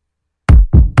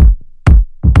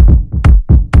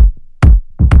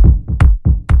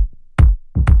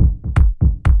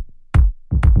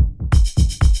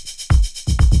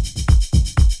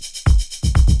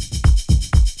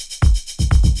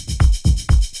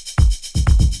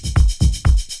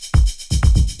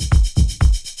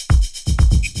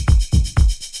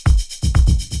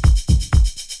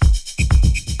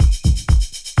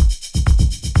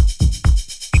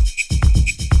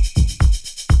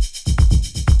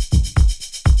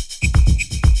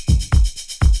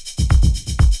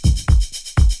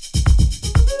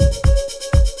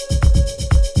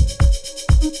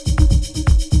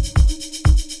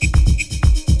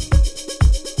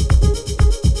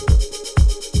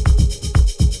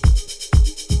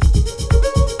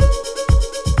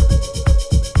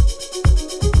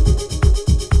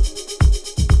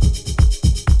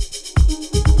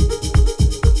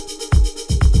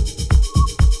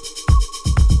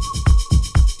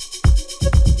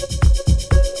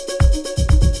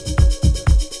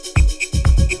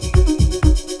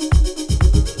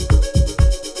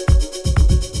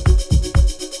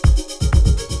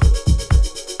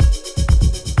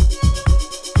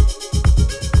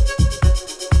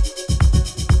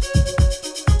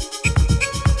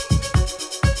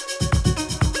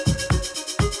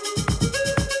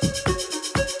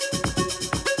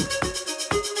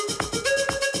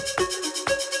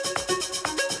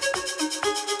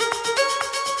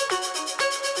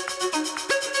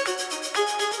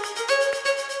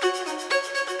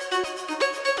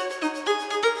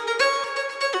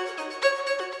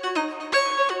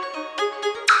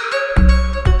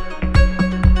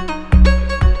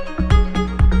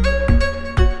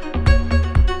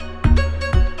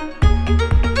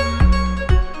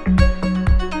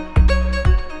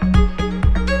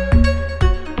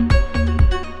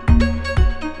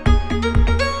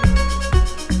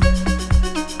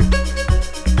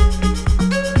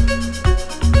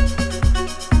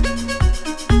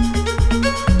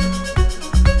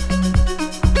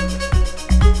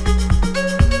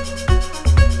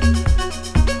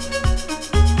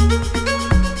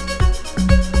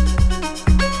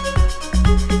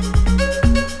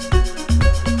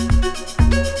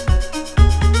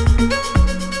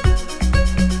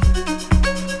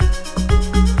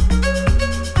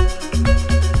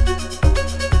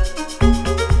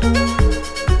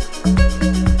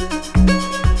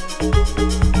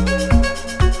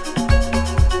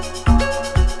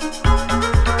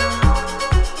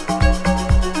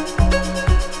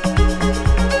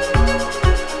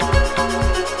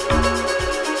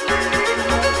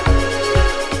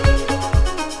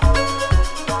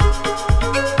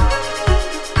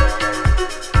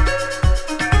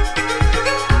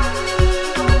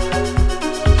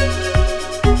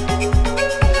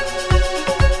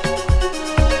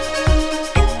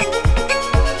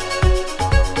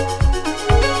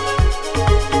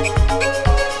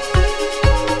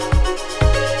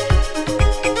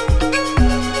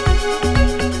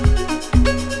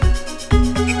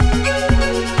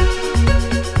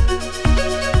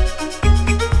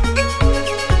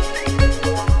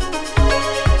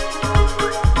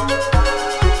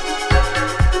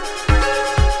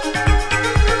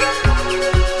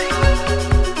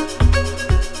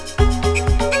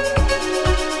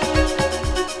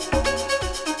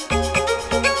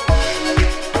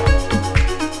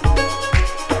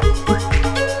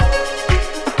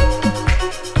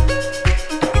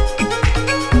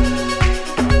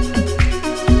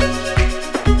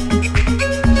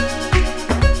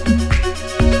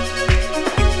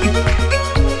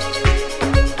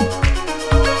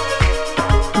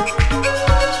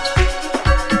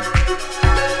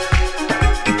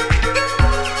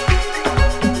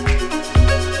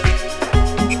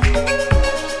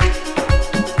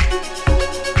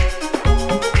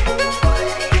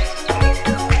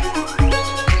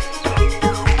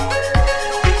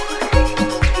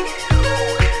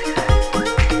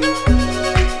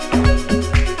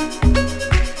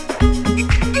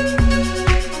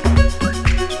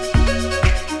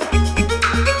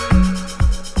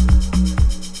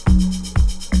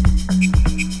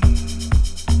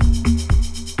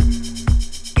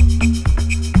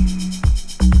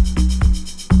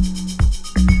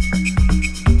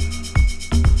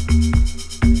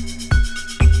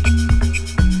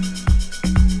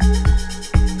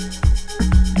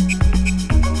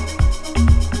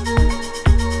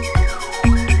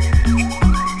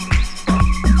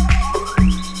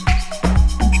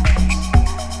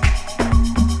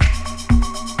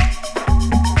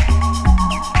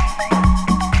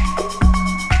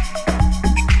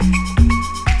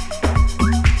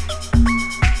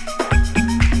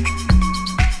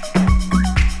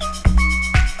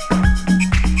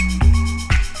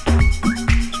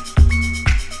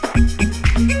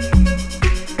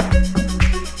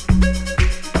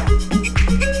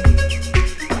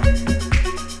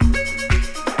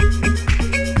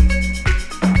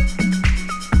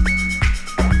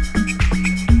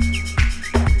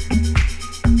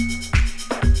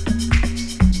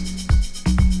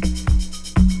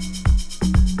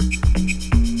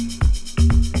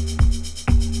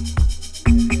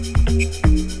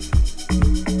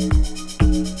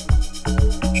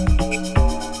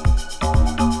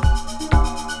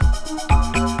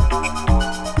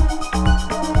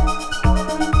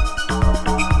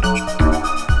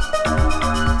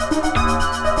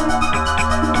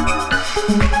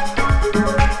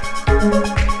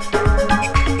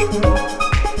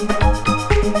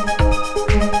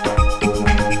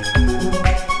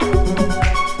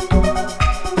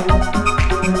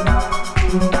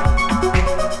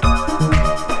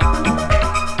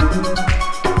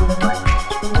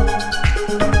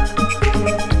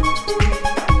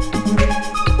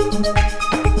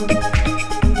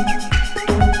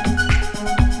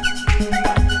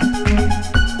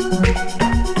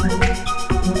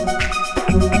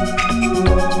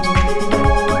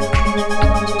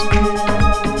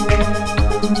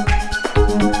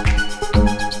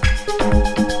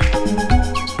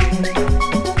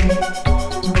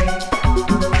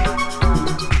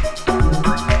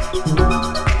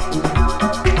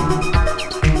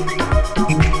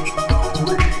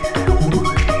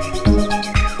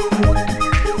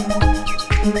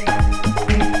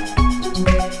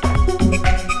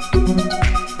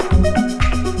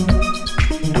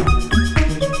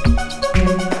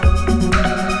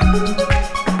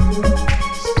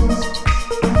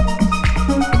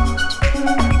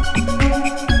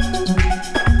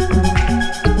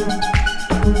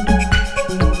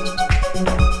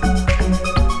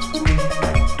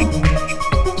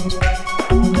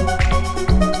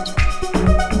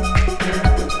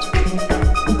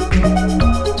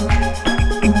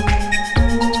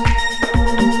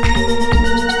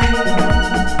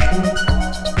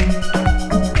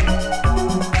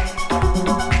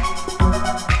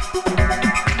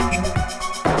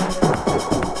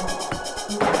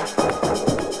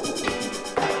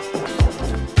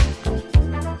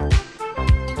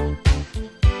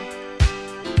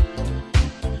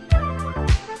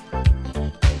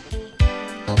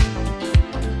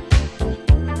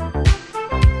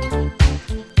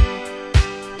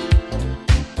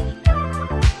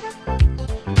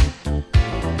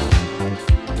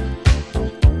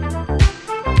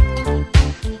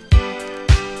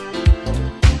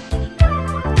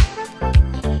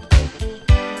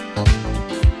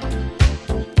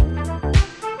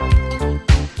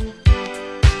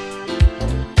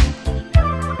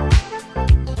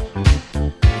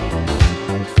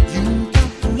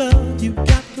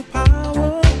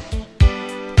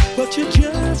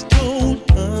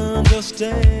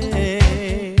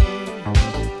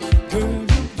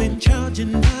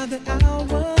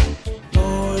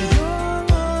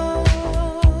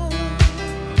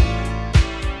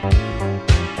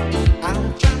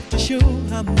 show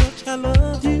how much I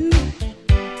love you.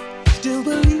 Still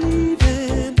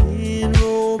believing in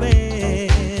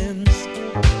romance.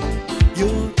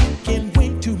 You're taking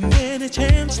way too many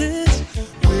chances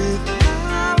with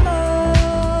my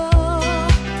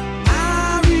love.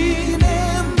 I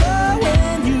remember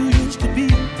when you used to be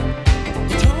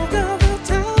the talk of the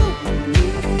town.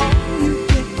 All you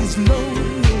get is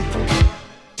lonely.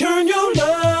 Turn your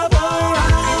love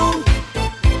around.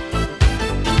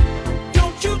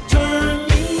 Don't you turn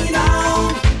me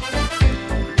down.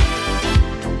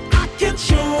 I can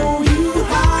show you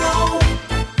how.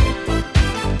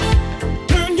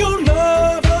 Turn your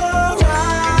love around.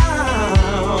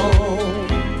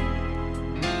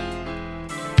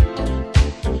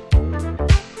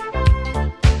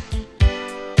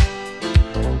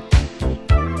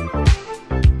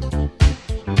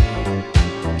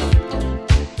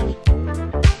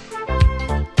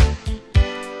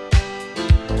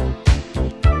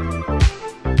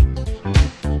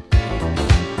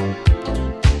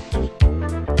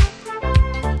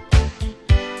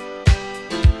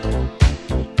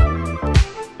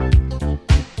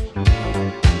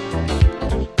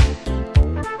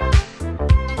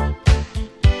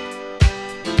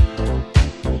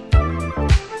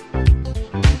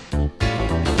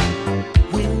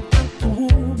 Without the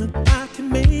woman, I can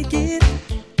make it,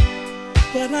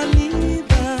 but I need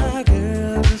my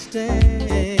girl to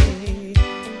stay.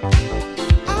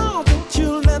 Oh, don't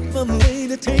you let the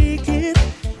lady take it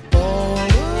all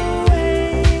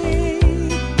away.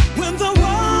 When the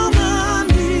woman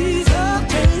needs a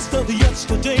taste of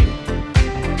yesterday,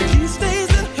 if he stays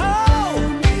at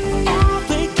home, all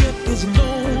they get is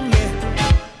lonely.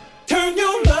 Turn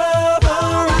your love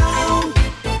around.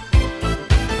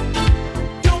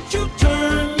 Don't you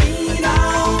turn me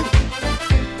down.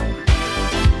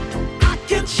 I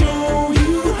can show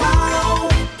you how.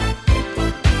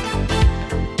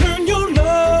 Turn your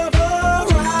love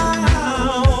around.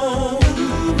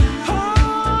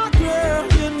 Oh, girl,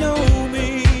 you know me.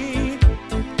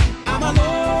 I'm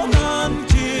alone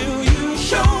until you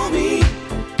show me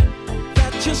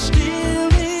that you're still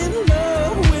in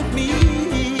love with me.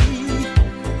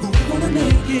 We're gonna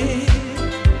make it.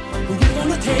 We're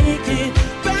gonna take it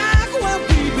back where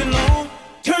we belong.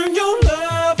 Turn your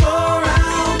love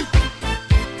around.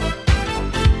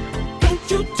 Don't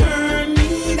you turn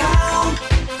me down.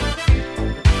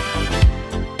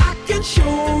 I can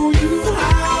show you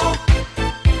how.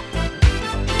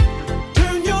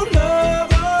 Turn your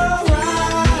love around.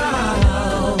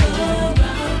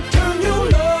 Turn your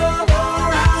love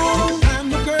around. And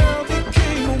the girl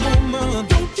became a woman.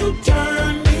 Don't you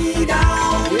turn me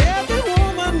down. Every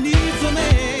woman needs a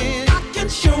man. I can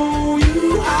show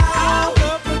you how. I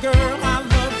love the girl, I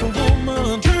love the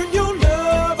woman. Turn your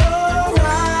love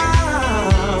around.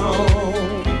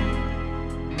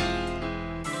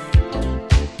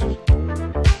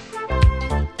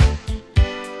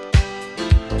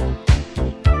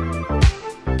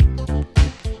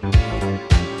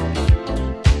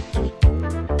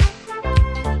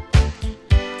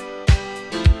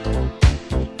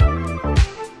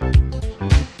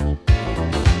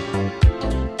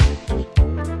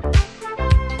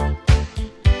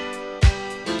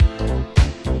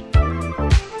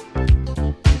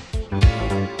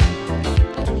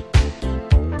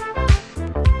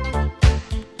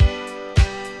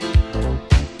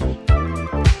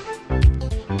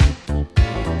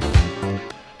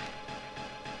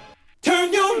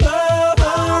 Turn your love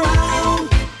around.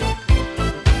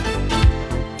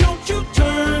 Don't you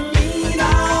turn me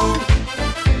down.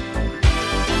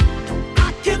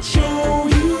 I can show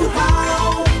you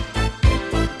how.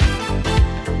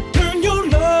 Turn your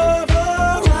love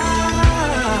around.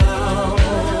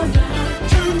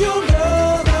 Turn your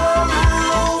love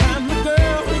around. And the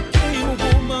girl became a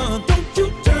woman. Don't you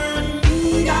turn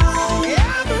me down.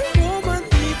 Every woman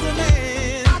needs a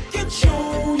man. I can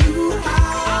show you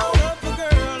how. I love the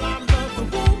girl, I love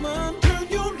the woman. Turn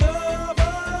your love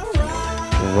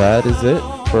around. That is it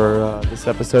for this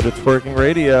episode of Twerking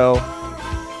Radio.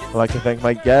 I'd like to thank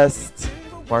my guest,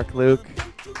 Mark Luke,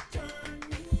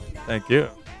 Thank you.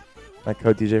 my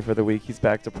co-DJ for the week. He's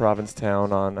back to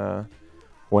Provincetown on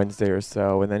Wednesday or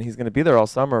so, and then he's going to be there all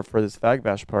summer for this Fag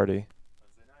Bash party.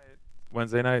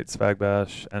 Wednesday nights, Fag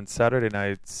Bash, and Saturday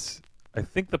nights, I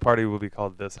think the party will be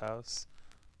called This House.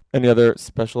 Any other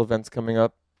special events coming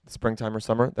up, springtime or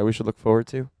summer, that we should look forward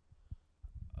to?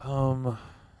 Not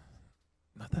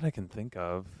that I can think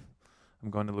of. I'm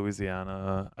going to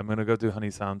Louisiana. I'm going to go do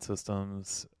Honey Sound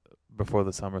Systems before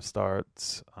the summer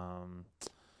starts.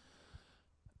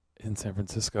 In San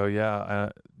Francisco, yeah.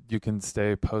 you can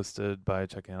stay posted by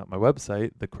checking out my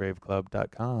website,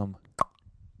 thecraveclub.com.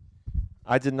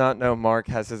 I did not know Mark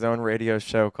has his own radio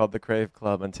show called The Crave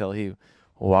Club until he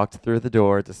walked through the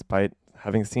door, despite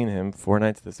having seen him 4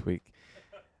 nights this week.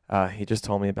 He just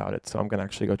told me about it, so I'm going to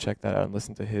actually go check that out and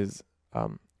listen to his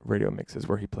radio mixes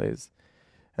where he plays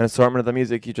an assortment of the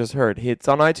music you just heard. It's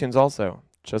on iTunes also,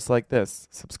 just like this.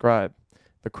 Subscribe.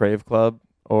 The Crave Club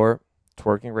or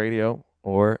Twerking Radio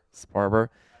or Sparber.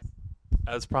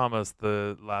 As promised,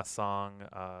 the last song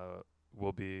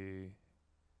will be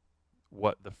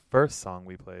what the first song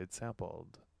we played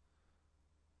sampled.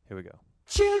 Here we go.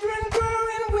 Children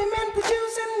growing, women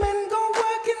producing, men go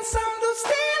working, some do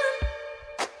stealing.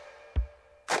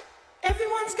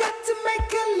 Everyone's got to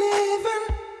make a living.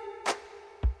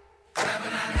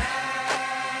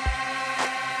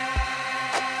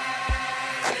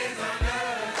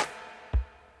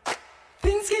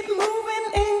 Things keep moving,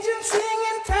 angels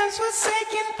singing, times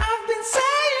forsaken, I've been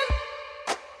saying.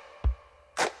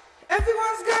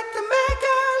 Everyone's got to make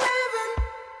a living.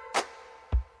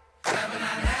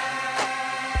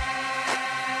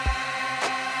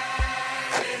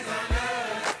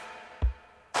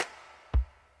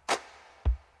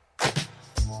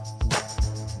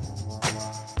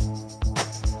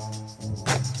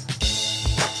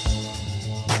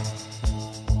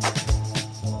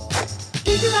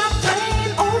 People are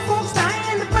playing, old folks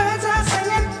dying, the birds are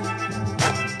singing.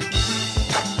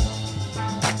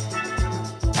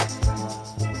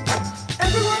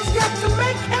 Everyone's got to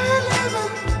make a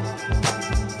living.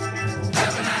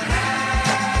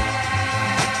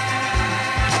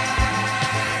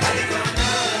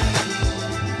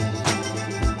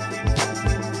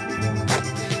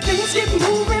 Things keep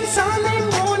moving, Sunday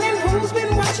morning, who's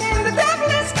been watching? The devil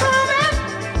is coming.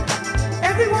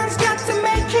 Everyone's got to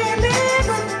make a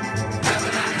living.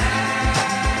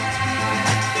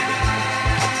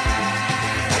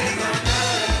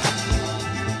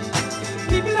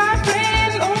 People are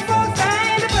playing, old folks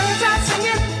dying, the birds are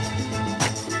singing.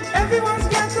 Everyone's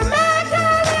got to make a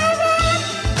living.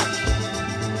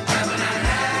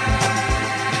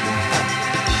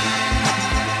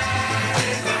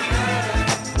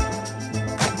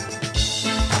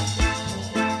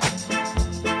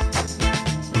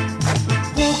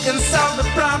 Who can solve the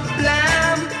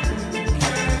problem?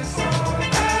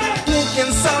 Who can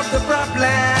solve the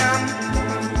problem?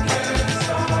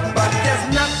 But there's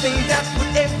nothing that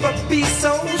would ever be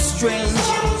so strange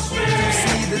to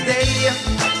see the day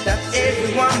that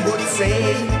everyone would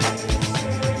say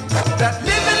that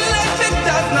living like it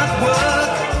does not work.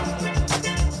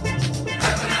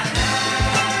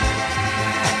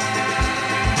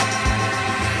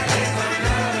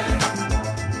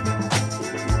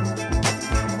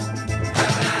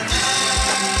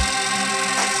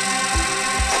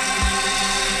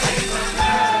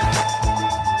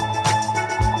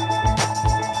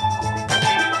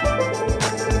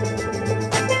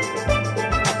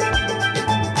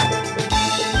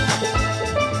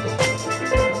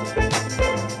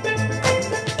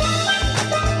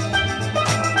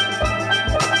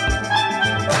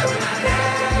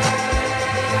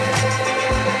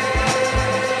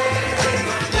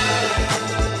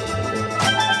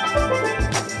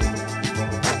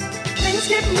 Things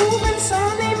keep moving,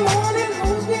 Sunday morning,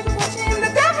 who's been watching?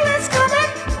 The devil is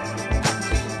coming.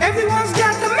 Everyone's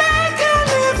got to make a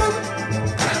living.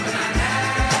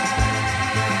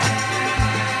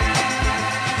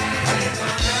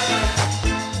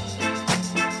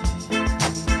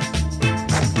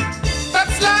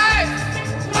 That's life.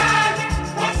 Life,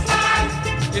 what's life?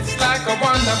 It's like a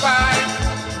wonder bite.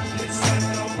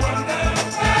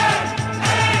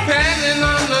 Depending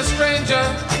on a stranger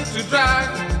to drive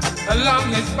along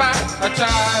his back, a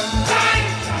child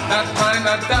that mind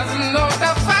that doesn't know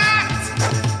the fact.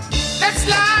 That's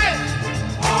life.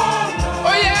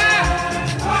 Oh yeah,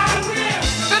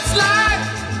 that's life.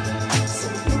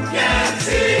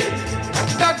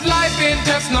 That life ain't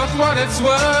just not what it's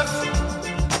worth.